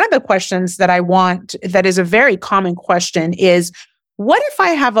 So one of the questions that is a very common question is, what if I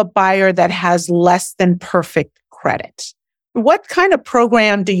have a buyer that has less than perfect credit? What kind of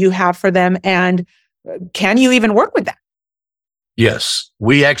program do you have for them? And can you even work with that? Yes,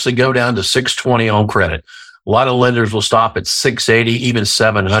 we actually go down to 620 on credit. A lot of lenders will stop at 680, even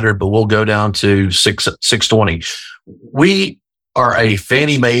 700, but we'll go down to 620. We are a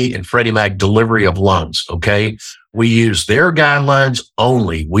Fannie Mae and Freddie Mac delivery of loans, okay? We use their guidelines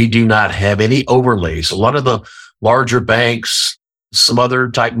only. We do not have any overlays. A lot of the larger banks, some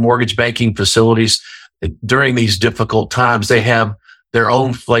other type mortgage banking facilities, during these difficult times, they have their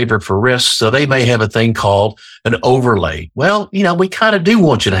own flavor for risk. So they may have a thing called an overlay. Well, we kind of do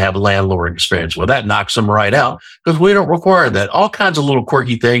want you to have a landlord experience. Well, that knocks them right out because we don't require that. All kinds of little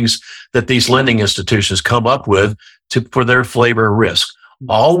quirky things that these lending institutions come up with for their flavor of risk.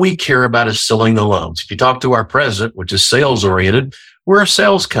 All we care about is selling the loans. If you talk to our president, which is sales oriented, we're a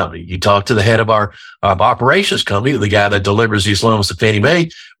sales company. You talk to the head of our operations company, the guy that delivers these loans to Fannie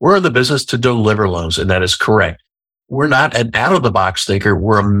Mae, we're in the business to deliver loans, and that is correct. We're not an out-of-the-box thinker.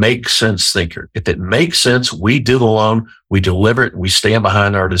 We're a make-sense thinker. If it makes sense, we do the loan, we deliver it, we stand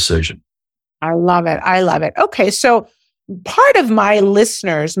behind our decision. I love it. I love it. Okay, so part of my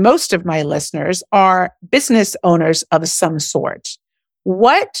listeners, most of my listeners are business owners of some sort.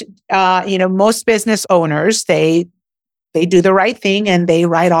 Most business owners, they do the right thing and they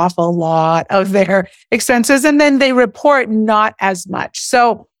write off a lot of their expenses and then they report not as much.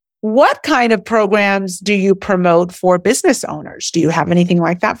 So what kind of programs do you promote for business owners? Do you have anything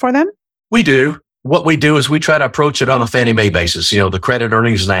like that for them? We do. What we do is we try to approach it on a Fannie Mae basis, the credit,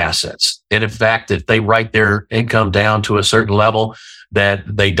 earnings, and assets. And in fact, if they write their income down to a certain level that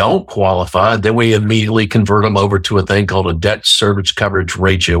they don't qualify, then we immediately convert them over to a thing called a debt service coverage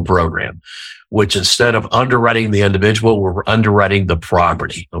ratio program, which instead of underwriting the individual, we're underwriting the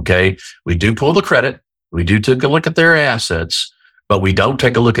property. Okay. We do pull the credit. We do take a look at their assets, but we don't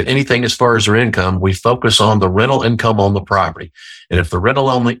take a look at anything as far as their income. We focus on the rental income on the property. And if the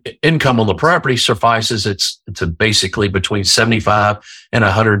rental income on the property suffices, it's basically between 75 and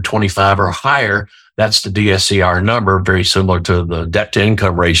 125 or higher. That's the DSCR number, very similar to the debt to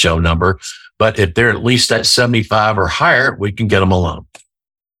income ratio number. But if they're at least at 75 or higher, we can get them a loan.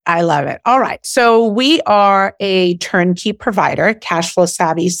 I love it. All right. So we are a turnkey provider, cash flow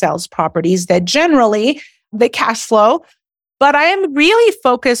savvy sells properties that generally the cash flow, but I am really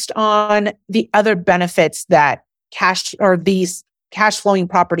focused on the other benefits that these cash flowing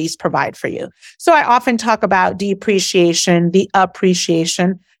properties provide for you. So I often talk about depreciation, the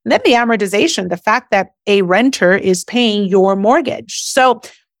appreciation, and then the amortization, the fact that a renter is paying your mortgage. So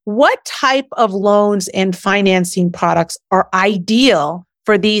what type of loans and financing products are ideal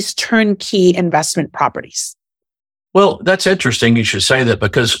for these turnkey investment properties? Well, that's interesting. You should say that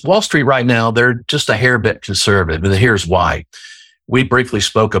because Wall Street right now, they're just a hair bit conservative. And here's why. We briefly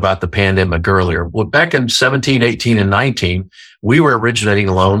spoke about the pandemic earlier. Well, back in 17, 18, and 19, we were originating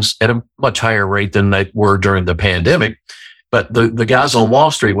loans at a much higher rate than they were during the pandemic. But the guys on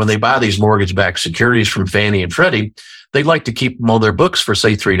Wall Street, when they buy these mortgage-backed securities from Fannie and Freddie, they like to keep them on their books for,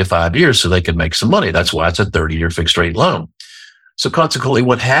 say, 3 to 5 years so they can make some money. That's why it's a 30-year fixed rate loan. So consequently,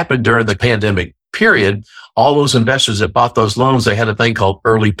 what happened during the pandemic period, all those investors that bought those loans, they had a thing called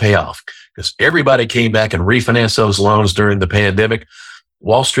early payoff because everybody came back and refinanced those loans during the pandemic.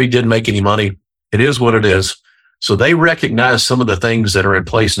 Wall Street didn't make any money. It is what it is. So they recognize some of the things that are in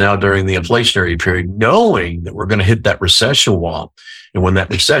place now during the inflationary period, knowing that we're going to hit that recession wall. And when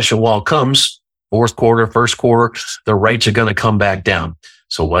that recession wall comes, fourth quarter, first quarter, the rates are going to come back down.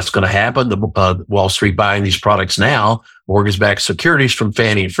 So what's going to happen? The Wall Street buying these products now, mortgage-backed securities from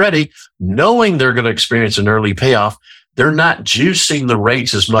Fannie and Freddie, knowing they're going to experience an early payoff, they're not juicing the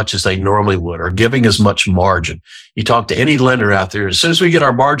rates as much as they normally would or giving as much margin. You talk to any lender out there, as soon as we get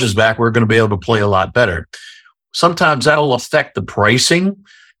our margins back, we're going to be able to play a lot better. Sometimes that'll affect the pricing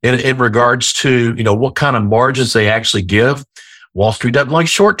in regards to, what kind of margins they actually give. Wall Street doesn't like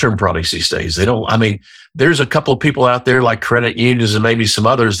short-term products these days. There's a couple of people out there like credit unions and maybe some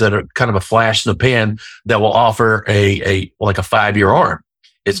others that are kind of a flash in the pan that will offer a 5-year ARM.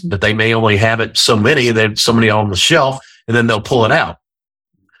 But they may only have it so many on the shelf and then they'll pull it out.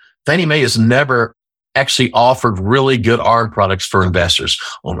 Fannie Mae has never actually offered really good ARM products for investors.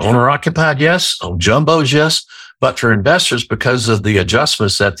 On owner-occupied, yes. On jumbos, yes. But for investors, because of the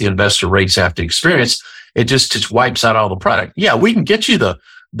adjustments that the investor rates have to experience, it just wipes out all the product. Yeah, we can get you the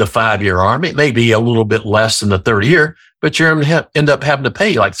 5-year ARM. It may be a little bit less than the 30-year, but you're going to end up having to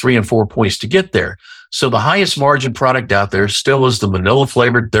pay like 3 and 4 points to get there. So the highest margin product out there still is the manila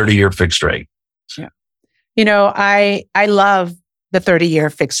flavored 30-year fixed rate. Yeah. I love the 30-year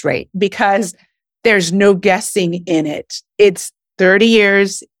fixed rate because there's no guessing in it. It's 30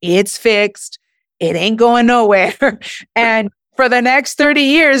 years. It's fixed. It ain't going nowhere. And for the next 30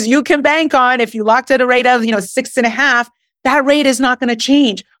 years, you can bank on, if you locked at a rate of, 6.5, that rate is not going to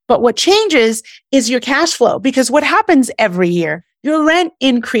change. But what changes is your cash flow, because what happens every year, your rent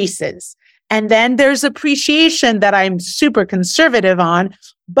increases. And then there's appreciation that I'm super conservative on.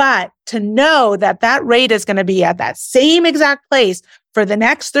 But to know that that rate is going to be at that same exact place for the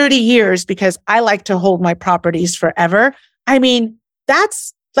next 30 years, because I like to hold my properties forever.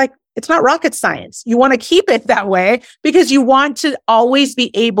 That's it's not rocket science. You want to keep it that way because you want to always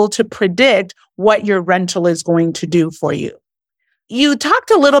be able to predict what your rental is going to do for you. You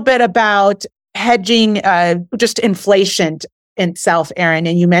talked a little bit about hedging, just inflation itself, Aaron,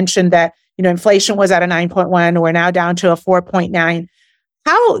 and you mentioned that, inflation was at a 9.1. We're now down to a 4.9.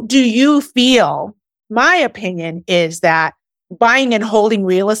 How do you feel? My opinion is that buying and holding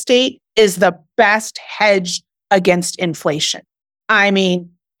real estate is the best hedge against inflation.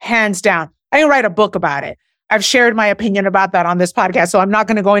 Hands down. I can write a book about it. I've shared my opinion about that on this podcast, so I'm not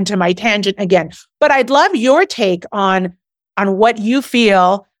going to go into my tangent again. But I'd love your take on what you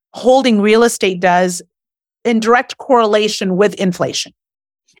feel holding real estate does in direct correlation with inflation.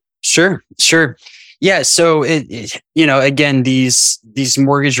 Sure. Yeah. So again, these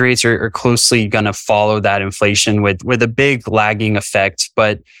mortgage rates are closely going to follow that inflation with a big lagging effect.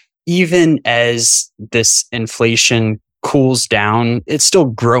 But even as this inflation cools down, it's still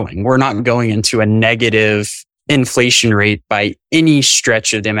growing. We're not going into a negative inflation rate by any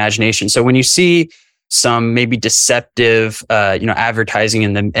stretch of the imagination. So when you see some maybe deceptive, advertising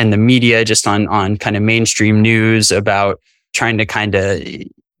in the media, just on kind of mainstream news about trying to kind of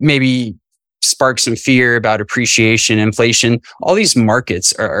maybe spark some fear about appreciation, inflation, all these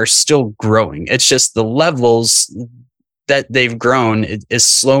markets are still growing. It's just the levels that they've grown is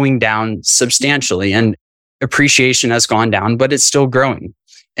slowing down substantially. And appreciation has gone down, but it's still growing.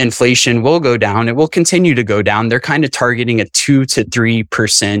 Inflation will go down. It will continue to go down. They're kind of targeting a 2 to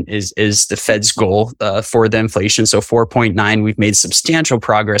 3% is the Fed's goal for the inflation. So 4.9, we've made substantial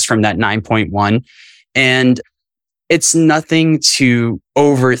progress from that 9.1. And it's nothing to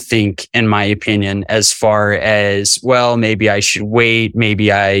overthink, in my opinion, as far as, well, maybe I should wait.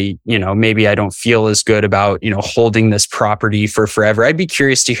 Maybe I don't feel as good about, holding this property for forever. I'd be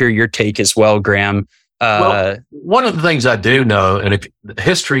curious to hear your take as well, Graham. One of the things I do know, and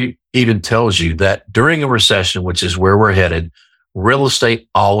history even tells you that during a recession, which is where we're headed, real estate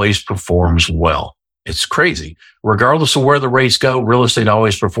always performs well. It's crazy. Regardless of where the rates go, real estate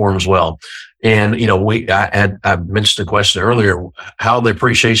always performs well. And, I mentioned the question earlier, how the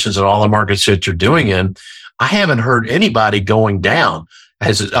appreciations in all the markets that you're doing in, I haven't heard anybody going down.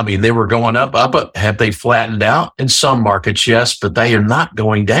 They were going up. Have they flattened out? In some markets, yes, but they are not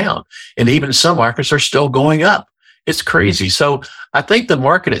going down. And even some markets are still going up. It's crazy. So I think the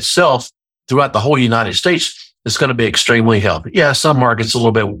market itself throughout the whole United States it's going to be extremely healthy. Yeah, some markets a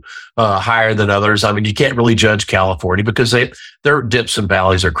little bit higher than others. I mean, you can't really judge California because their dips and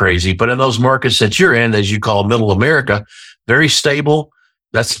valleys are crazy. But in those markets that you're in, as you call Middle America, very stable.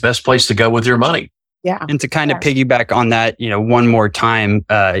 That's the best place to go with your money. Yeah. And to kind of piggyback on that, one more time,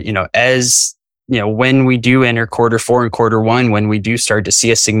 as when we do enter quarter four and quarter one, when we do start to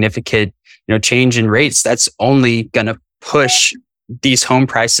see a significant, change in rates, that's only going to push these home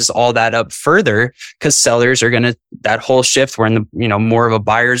prices all that up further, because sellers are going to, that whole shift, we're in the, more of a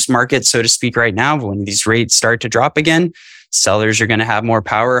buyer's market, so to speak, right now. When these rates start to drop again, sellers are going to have more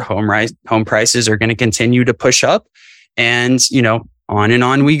power. Home prices are going to continue to push up, and, on and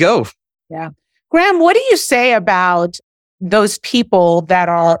on we go. Yeah. Graham, what do you say about those people that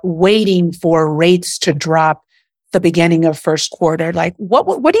are waiting for rates to drop the beginning of first quarter? Like,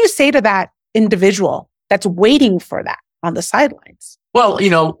 what do you say to that individual that's waiting for that on the sidelines? Well,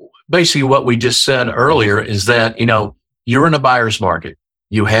 basically what we just said earlier is that, you're in a buyer's market.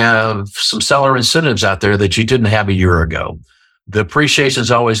 You have some seller incentives out there that you didn't have a year ago. The appreciation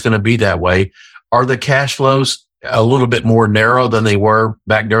is always going to be that way. Are the cash flows a little bit more narrow than they were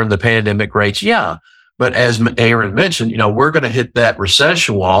back during the pandemic rates? Yeah. But as Aaron mentioned, we're going to hit that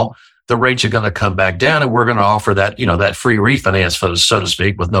recession wall. The rates are going to come back down, and we're going to offer that, that free refinance, so to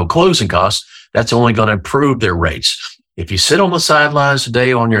speak, with no closing costs. That's only going to improve their rates. If you sit on the sidelines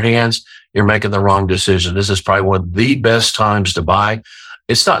today on your hands, you're making the wrong decision. This is probably one of the best times to buy.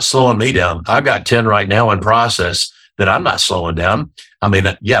 It's not slowing me down. I've got 10 right now in process that I'm not slowing down. I mean,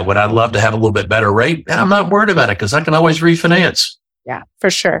 would I love to have a little bit better rate? I'm not worried about it because I can always refinance. Yeah, for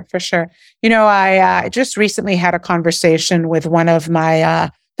sure. For sure. I just recently had a conversation with one of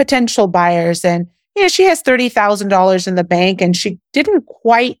my potential buyers, and, she has $30,000 in the bank, and she didn't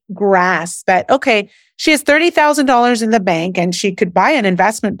quite grasp that, okay, she has $30,000 in the bank and she could buy an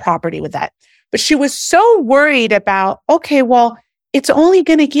investment property with that. But she was so worried about, okay, well, it's only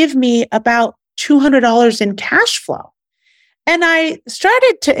going to give me about $200 in cash flow. And I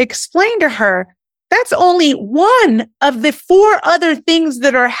started to explain to her, that's only one of the 4 other things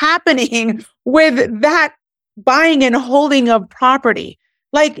that are happening with that buying and holding of property.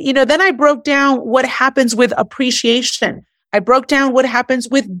 Like, then I broke down what happens with appreciation. I broke down what happens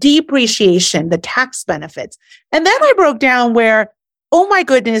with depreciation, the tax benefits. And then I broke down where, oh my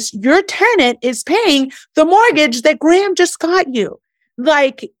goodness, your tenant is paying the mortgage that Graham just got you.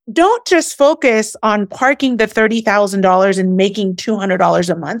 Like, don't just focus on parking the $30,000 and making $200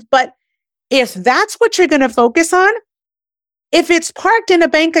 a month. But if that's what you're going to focus on, if it's parked in a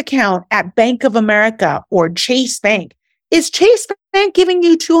bank account at Bank of America or Chase Bank, is Chase Bank giving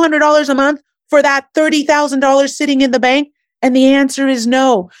you $200 a month for that $30,000 sitting in the bank? And the answer is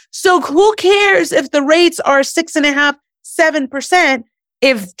no. So who cares if the rates are 6.5%, 7%?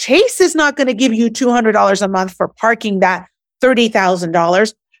 If Chase is not going to give you $200 a month for parking that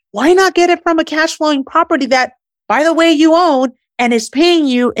 $30,000, why not get it from a cash flowing property that, by the way, you own and is paying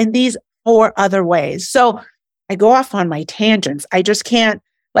you in these 4 other ways? So I go off on my tangents. I just can't,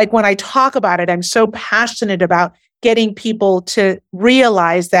 when I talk about it, I'm so passionate about getting people to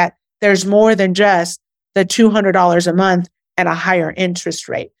realize that there's more than just the $200 a month and a higher interest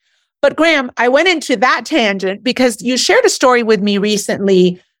rate. But Graham, I went into that tangent because you shared a story with me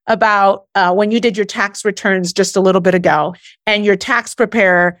recently about when you did your tax returns just a little bit ago, and your tax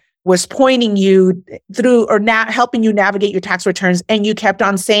preparer was pointing you through or helping you navigate your tax returns, and you kept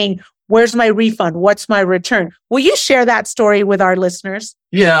on saying, where's my refund? What's my return? Will you share that story with our listeners?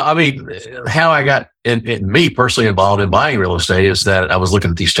 Yeah. I mean, how I got me personally involved in buying real estate is that I was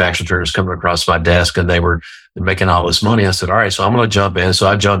looking at these tax returns coming across my desk, and they were making all this money. I said, all right, so I'm going to jump in. So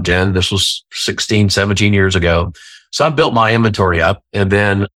I jumped in. This was 16, 17 years ago. So I built my inventory up, and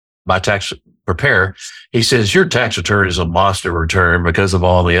then my tax preparer, he says, your tax return is a monster return because of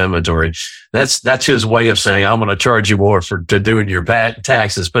all the inventory. That's his way of saying, I'm going to charge you more to doing your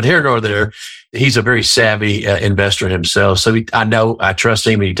taxes. But here nor there, he's a very savvy investor himself. So I trust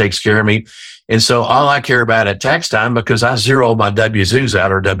him, and he takes care of me. And so all I care about at tax time, because I zero my W-2s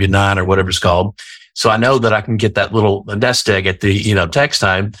out, or W-9 or whatever it's called. So I know that I can get that little nest egg at the, tax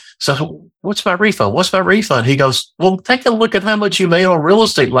time. So what's my refund? What's my refund? He goes, well, take a look at how much you made on real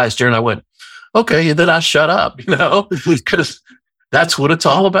estate last year. And I went, okay. And then I shut up, because that's what it's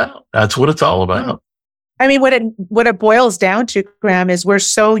all about. That's what it's all about. I mean, what it boils down to, Graham, is we're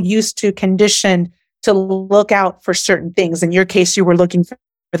so used to conditioned to look out for certain things. In your case, you were looking for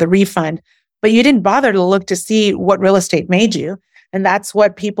the refund, but you didn't bother to look to see what real estate made you. And that's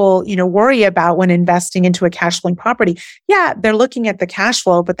what people, worry about when investing into a cash flowing property. Yeah, they're looking at the cash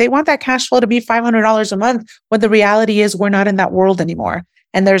flow, but they want that cash flow to be $500 a month, when the reality is we're not in that world anymore.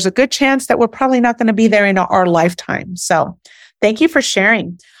 And there's a good chance that we're probably not going to be there in our lifetime. So thank you for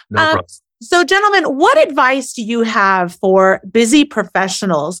sharing. No problem. So gentlemen, what advice do you have for busy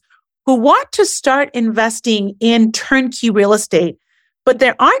professionals who want to start investing in turnkey real estate, but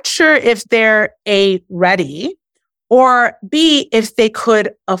they aren't sure if they're A, ready, or B, if they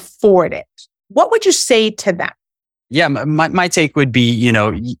could afford it? What would you say to them? Yeah, my take would be,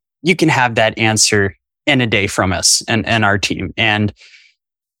 you can have that answer in a day from us and our team. And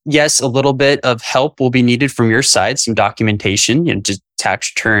yes, a little bit of help will be needed from your side, some documentation, just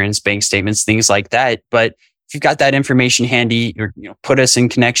tax returns, bank statements, things like that. But if you've got that information handy, or put us in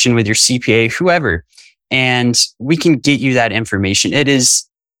connection with your CPA, whoever, and we can get you that information.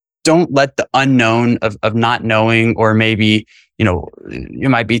 Don't let the unknown of not knowing, or maybe, you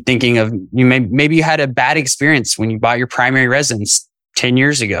might be thinking of, maybe you had a bad experience when you bought your primary residence 10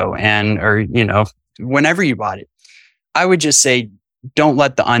 years ago or whenever you bought it. I would just say, don't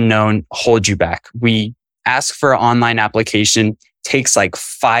let the unknown hold you back. We ask for an online application, takes like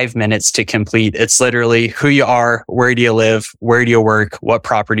 5 minutes to complete. It's literally who you are, where do you live, where do you work, what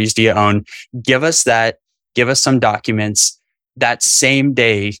properties do you own? Give us that, give us some documents. That same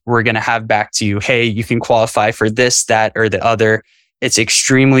day, we're going to have back to you, hey, you can qualify for this, that, or the other. It's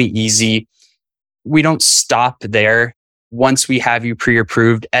extremely easy. We don't stop there. Once we have you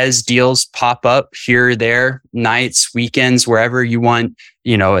pre-approved, as deals pop up here or there, nights, weekends, wherever you want,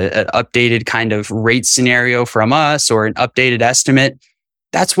 an updated kind of rate scenario from us or an updated estimate,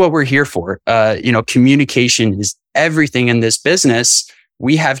 that's what we're here for. Communication is everything in this business.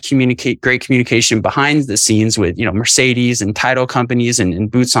 We have great communication behind the scenes with, Mercedes and title companies and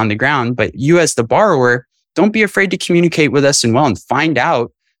boots on the ground. But you as the borrower, don't be afraid to communicate with us and find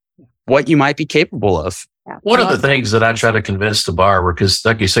out what you might be capable of. One of the things that I try to convince the borrower, because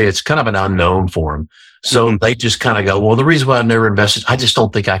like you say, it's kind of an unknown for them. So they just kind of go, well, the reason why I've never invested, I just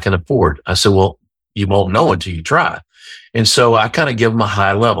don't think I can afford. I said, well, you won't know until you try. And so I kind of give them a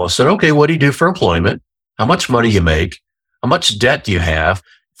high level. I said, okay, what do you do for employment? How much money you make? How much debt do you have?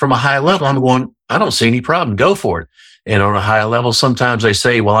 From a high level, I'm going, I don't see any problem. Go for it. And on a high level, sometimes they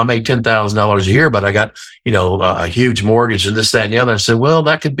say, well, I make $10,000 a year, but I got, a huge mortgage and this, that, and the other. I said, well,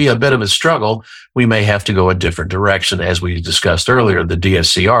 that could be a bit of a struggle. We may have to go a different direction, as we discussed earlier, the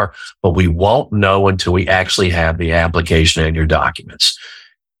DSCR, but we won't know until we actually have the application and your documents.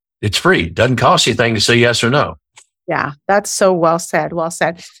 It's free. It doesn't cost you anything to say yes or no. Yeah, that's so well said. Well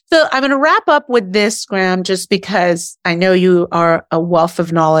said. So I'm going to wrap up with this, Graham, just because I know you are a wealth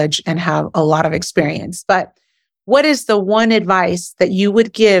of knowledge and have a lot of experience. But what is the one advice that you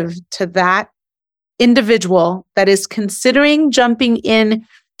would give to that individual that is considering jumping in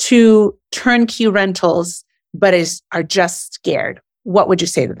to turnkey rentals, but are just scared? What would you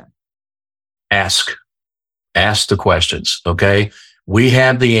say to them? Ask the questions. Okay. We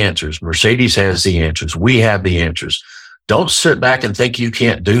have the answers. Mercedes has the answers. We have the answers. Don't sit back and think you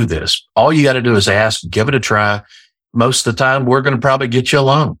can't do this. All you got to do is ask, give it a try. Most of the time, we're going to probably get you a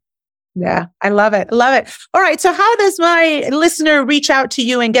loan. Yeah, I love it. Love it. All right. So how does my listener reach out to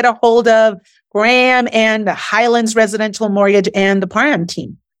you and get a hold of Graham and the Highlands Residential Mortgage and the Parham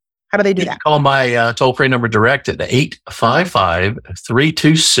team? How do they do that? Call my toll-free number direct at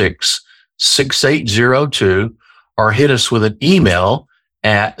 855-326-6802 or hit us with an email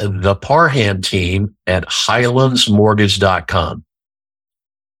at the Parham team at highlandsmortgage.com.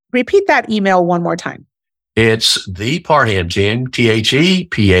 Repeat that email one more time. It's the Parham team,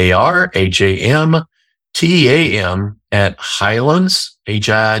 TheParhamTam at Highlands,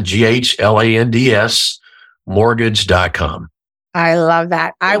 HIGHLANDS, mortgage.com. I love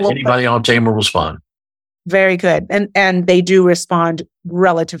that. Anybody on team will respond. Very good. And they do respond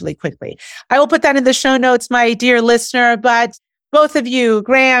relatively quickly. I will put that in the show notes, my dear listener. But both of you,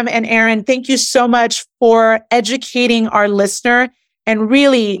 Graham and Aaron, thank you so much for educating our listener and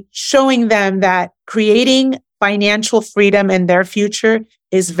really showing them that creating financial freedom in their future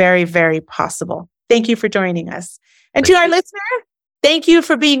is very, very possible. Thank you for joining us. And to our listener, thank you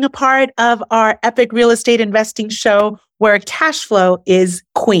for being a part of our Epic Real Estate Investing Show, where cash flow is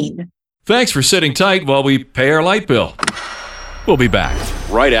queen. Thanks for sitting tight while we pay our light bill. We'll be back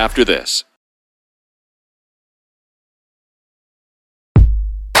right after this.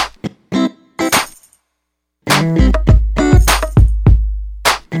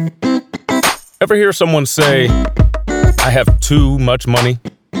 Ever hear someone say, I have too much money?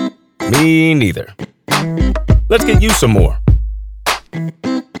 Me neither. Let's get you some more.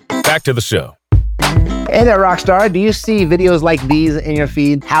 Back to the show. Hey there, Rockstar. Do you see videos like these in your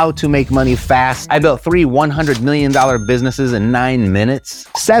feed? How to make money fast. I built 3 $100 million businesses in 9 minutes.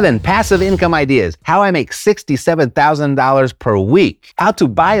 7 passive income ideas. How I make $67,000 per week. How to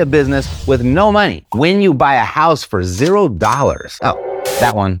buy a business with no money. When you buy a house for $0. Oh,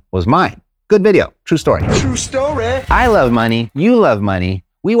 that one was mine. Good video. True story. True story. I love money. You love money.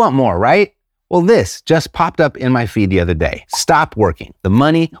 We want more, right? Well, this just popped up in my feed the other day. Stop working. The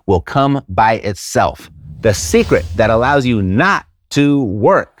money will come by itself. The secret that allows you not to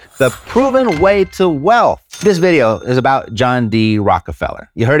work. The proven way to wealth. This video is about John D. Rockefeller.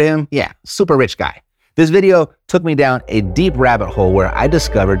 You heard of him? Yeah, super rich guy. This video took me down a deep rabbit hole where I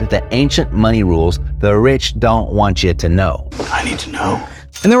discovered the ancient money rules the rich don't want you to know. I need to know.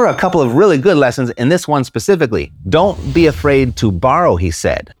 And there were a couple of really good lessons in this one specifically. Don't be afraid to borrow, he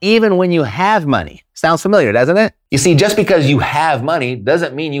said, even when you have money. Sounds familiar, doesn't it? You see, just because you have money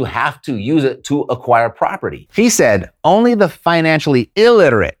doesn't mean you have to use it to acquire property. He said, only the financially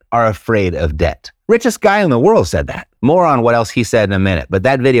illiterate are afraid of debt. Richest guy in the world said that. More on what else he said in a minute, but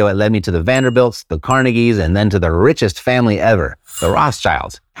that video, it led me to the Vanderbilts, the Carnegies, and then to the richest family ever, the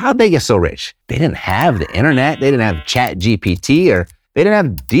Rothschilds. How'd they get so rich? They didn't have the internet, they didn't have ChatGPT, or they didn't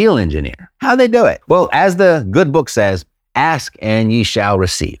have Deal Engineer. How'd they do it? Well, as the good book says, ask and ye shall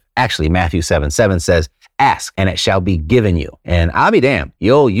receive. Actually, Matthew 7:7 says, ask and it shall be given you. And I'll be damned,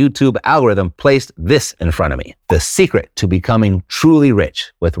 the old YouTube algorithm placed this in front of me. The Secret to Becoming Truly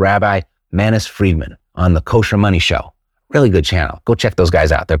Rich with Rabbi Manis Friedman on the Kosher Money Show. Really good channel. Go check those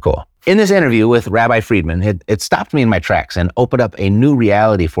guys out. They're cool. In this interview with Rabbi Friedman, it stopped me in my tracks and opened up a new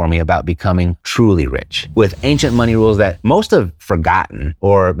reality for me about becoming truly rich with ancient money rules that most have forgotten,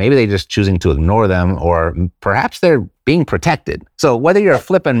 or maybe they're just choosing to ignore them, or perhaps they're being protected. So whether you're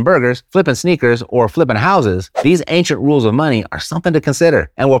flipping burgers, flipping sneakers, or flipping houses, these ancient rules of money are something to consider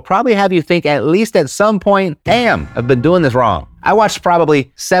and will probably have you think at least at some point, damn, I've been doing this wrong. I watched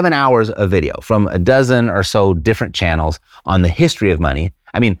probably 7 hours of video from a dozen or so different channels on the history of money.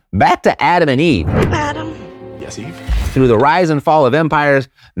 I mean, back to Adam and Eve. Adam. Yes, Eve. Through the rise and fall of empires,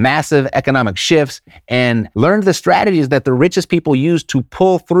 massive economic shifts, and learned the strategies that the richest people used to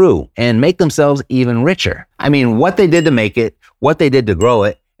pull through and make themselves even richer. I mean, what they did to make it, what they did to grow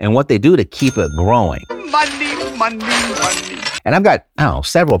it, and what they do to keep it growing. Money, money, money. And I've got,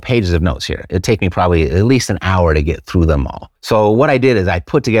 several pages of notes here. It'd take me probably at least an hour to get through them all. So what I did is I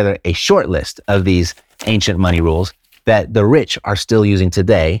put together a short list of these ancient money rules that the rich are still using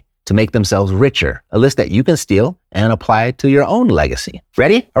today to make themselves richer. A list that you can steal and apply to your own legacy.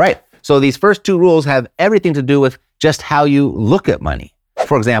 Ready? All right. So these first 2 rules have everything to do with just how you look at money.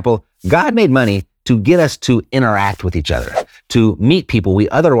 For example, God made money to get us to interact with each other, to meet people we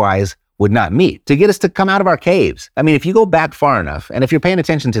otherwise would not meet, to get us to come out of our caves. I mean, if you go back far enough, and if you're paying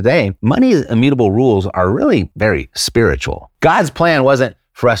attention today, money's immutable rules are really very spiritual. God's plan wasn't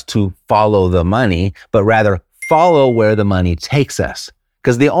for us to follow the money, but rather follow where the money takes us.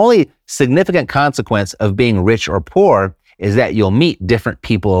 Because the only significant consequence of being rich or poor is that you'll meet different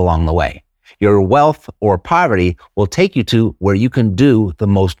people along the way. Your wealth or poverty will take you to where you can do the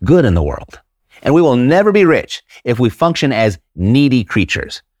most good in the world. And we will never be rich if we function as needy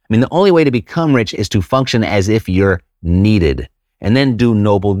creatures. I mean, the only way to become rich is to function as if you're needed, and then do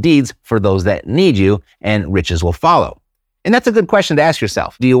noble deeds for those that need you, and riches will follow. And that's a good question to ask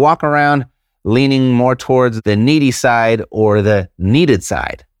yourself. Do you walk around leaning more towards the needy side or the needed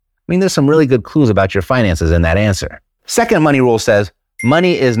side? I mean, there's some really good clues about your finances in that answer. Second money rule says,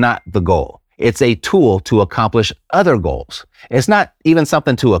 money is not the goal. It's a tool to accomplish other goals. It's not even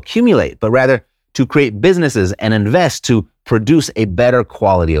something to accumulate, but rather to create businesses and invest to produce a better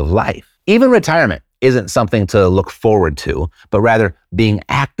quality of life. Even retirement isn't something to look forward to, but rather being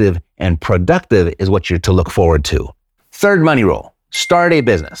active and productive is what you're to look forward to. Third money rule. Start a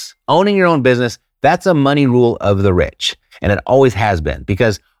business. Owning your own business, that's a money rule of the rich. And it always has been,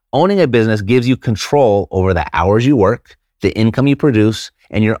 because owning a business gives you control over the hours you work, the income you produce,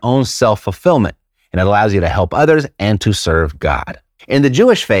 and your own self-fulfillment. And it allows you to help others and to serve God. In the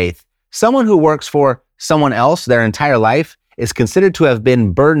Jewish faith, someone who works for someone else their entire life is considered to have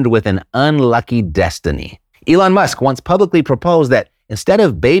been burdened with an unlucky destiny. Elon Musk once publicly proposed that instead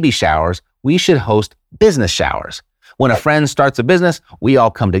of baby showers, we should host business showers. When a friend starts a business, we all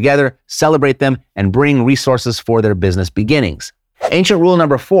come together, celebrate them, and bring resources for their business beginnings. Ancient rule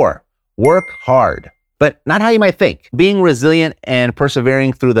number 4, work hard, but not how you might think. Being resilient and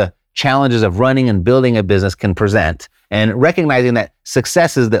persevering through the challenges of running and building a business can present, and recognizing that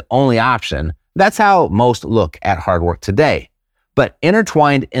success is the only option, that's how most look at hard work today. But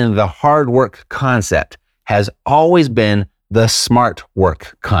intertwined in the hard work concept has always been the smart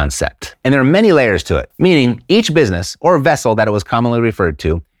work concept. And there are many layers to it, meaning each business or vessel that it was commonly referred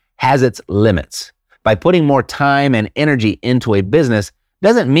to has its limits. By putting more time and energy into a business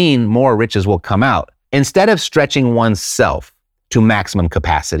doesn't mean more riches will come out. Instead of stretching oneself to maximum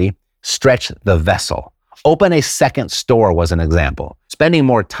capacity, stretch the vessel. Open a second store was an example. Spending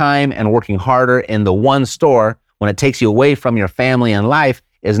more time and working harder in the one store when it takes you away from your family and life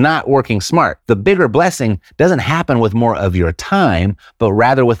is not working smart. The bigger blessing doesn't happen with more of your time, but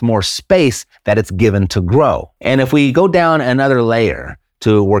rather with more space that it's given to grow. And if we go down another layer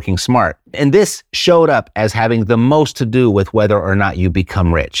to working smart, and this showed up as having the most to do with whether or not you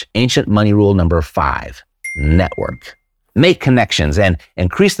become rich. Ancient money rule number 5, network. Make connections and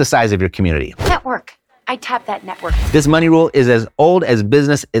increase the size of your community. Network. I tap that network. This money rule is as old as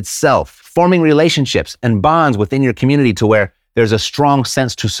business itself, forming relationships and bonds within your community to where there's a strong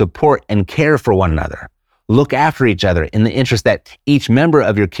sense to support and care for one another. Look after each other in the interest that each member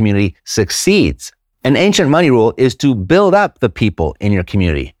of your community succeeds. An ancient money rule is to build up the people in your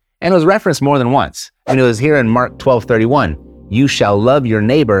community. And it was referenced more than once. And it was here in Mark 12:31. You shall love your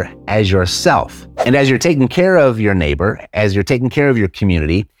neighbor as yourself. And as you're taking care of your neighbor, as you're taking care of your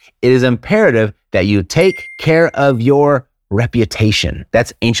community, it is imperative that you take care of your reputation.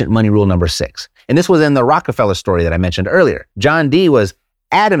 That's ancient money rule number 6. And this was in the Rockefeller story that I mentioned earlier. John D. was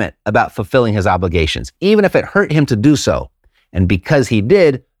adamant about fulfilling his obligations, even if it hurt him to do so. And because he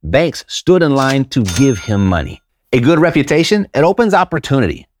did, banks stood in line to give him money. A good reputation, it opens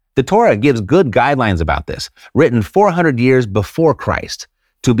opportunity. The Torah gives good guidelines about this, written 400 years before Christ,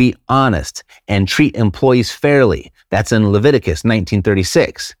 to be honest and treat employees fairly. That's in Leviticus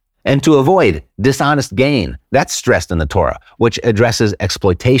 19:36. And to avoid dishonest gain, that's stressed in the Torah, which addresses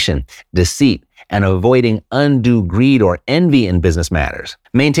exploitation, deceit, and avoiding undue greed or envy in business matters.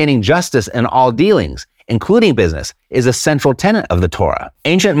 Maintaining justice in all dealings, including business, is a central tenet of the Torah.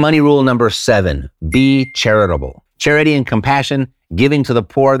 Ancient money rule number 7, be charitable. Charity and compassion, giving to the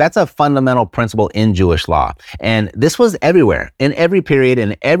poor, that's a fundamental principle in Jewish law. And this was everywhere, in every period,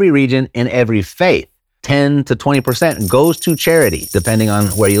 in every region, in every faith. 10 to 20% goes to charity, depending on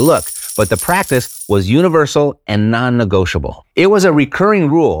where you look. But the practice was universal and non-negotiable. It was a recurring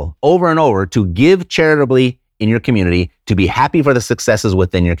rule over and over to give charitably in your community, to be happy for the successes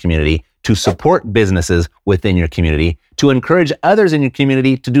within your community, to support businesses within your community, to encourage others in your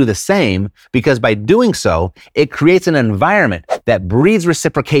community to do the same, because by doing so, it creates an environment that breeds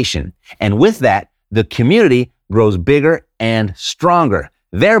reciprocation. And with that, the community grows bigger and stronger,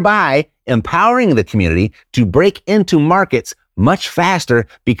 thereby empowering the community to break into markets much faster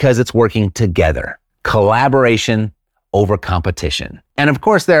because it's working together. Collaboration over competition. And of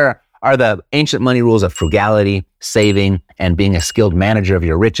course, there are the ancient money rules of frugality, saving, and being a skilled manager of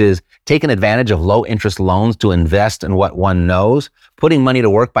your riches, taking advantage of low interest loans to invest in what one knows, putting money to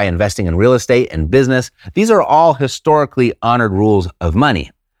work by investing in real estate and business. These are all historically honored rules of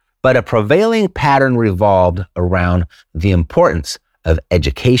money. But a prevailing pattern revolved around the importance of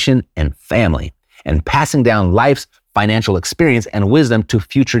education and family, and passing down life's financial experience and wisdom to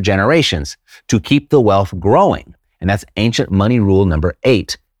future generations to keep the wealth growing. And that's ancient money rule number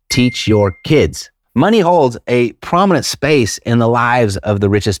 8. Teach your kids. Money holds a prominent space in the lives of the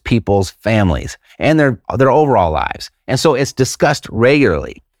richest people's families and their overall lives. And so it's discussed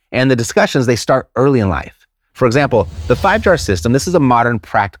regularly. And the discussions, they start early in life. For example, the 5-jar system, this is a modern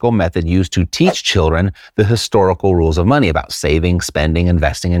practical method used to teach children the historical rules of money about saving, spending,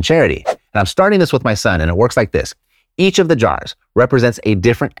 investing, and charity. And I'm starting this with my son, and it works like this. Each of the jars represents a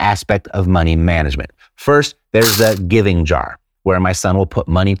different aspect of money management. First, there's the giving jar, where my son will put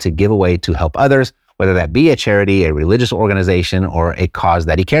money to give away to help others, whether that be a charity, a religious organization, or a cause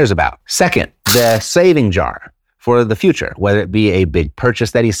that he cares about. Second, the saving jar for the future, whether it be a big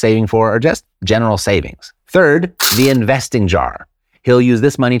purchase that he's saving for or just general savings. Third, the investing jar. He'll use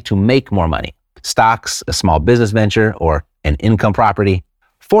this money to make more money. Stocks, a small business venture, or an income property.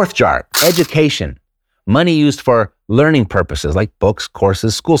 Fourth jar, education. Money used for learning purposes like books,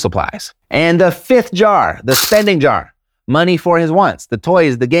 courses, school supplies. And the 5th jar, the spending jar. Money for his wants, the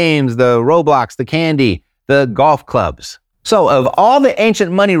toys, the games, the Roblox, the candy, the golf clubs. So of all the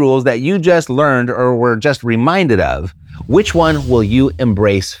ancient money rules that you just learned or were just reminded of, which one will you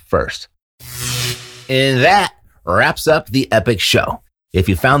embrace first? And that wraps up the epic show. If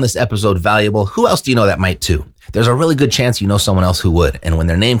you found this episode valuable, who else do you know that might too? There's a really good chance you know someone else who would. And when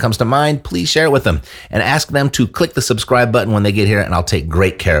their name comes to mind, please share it with them and ask them to click the subscribe button when they get here, and I'll take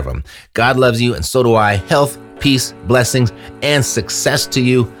great care of them. God loves you, and so do I. Health, peace, blessings, and success to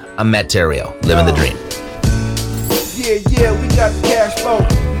you. I'm Matt Terrio, living the dream. Yeah, we got the cash flow.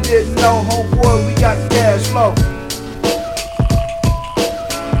 You didn't know, homeboy, we got the cash flow.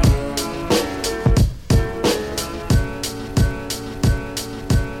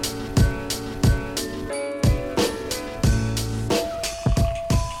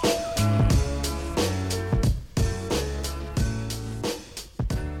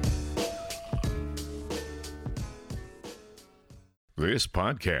 This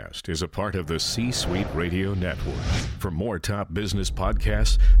podcast is a part of the C-Suite Radio Network. For more top business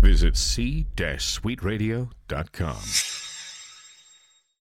podcasts, visit c-suiteradio.com.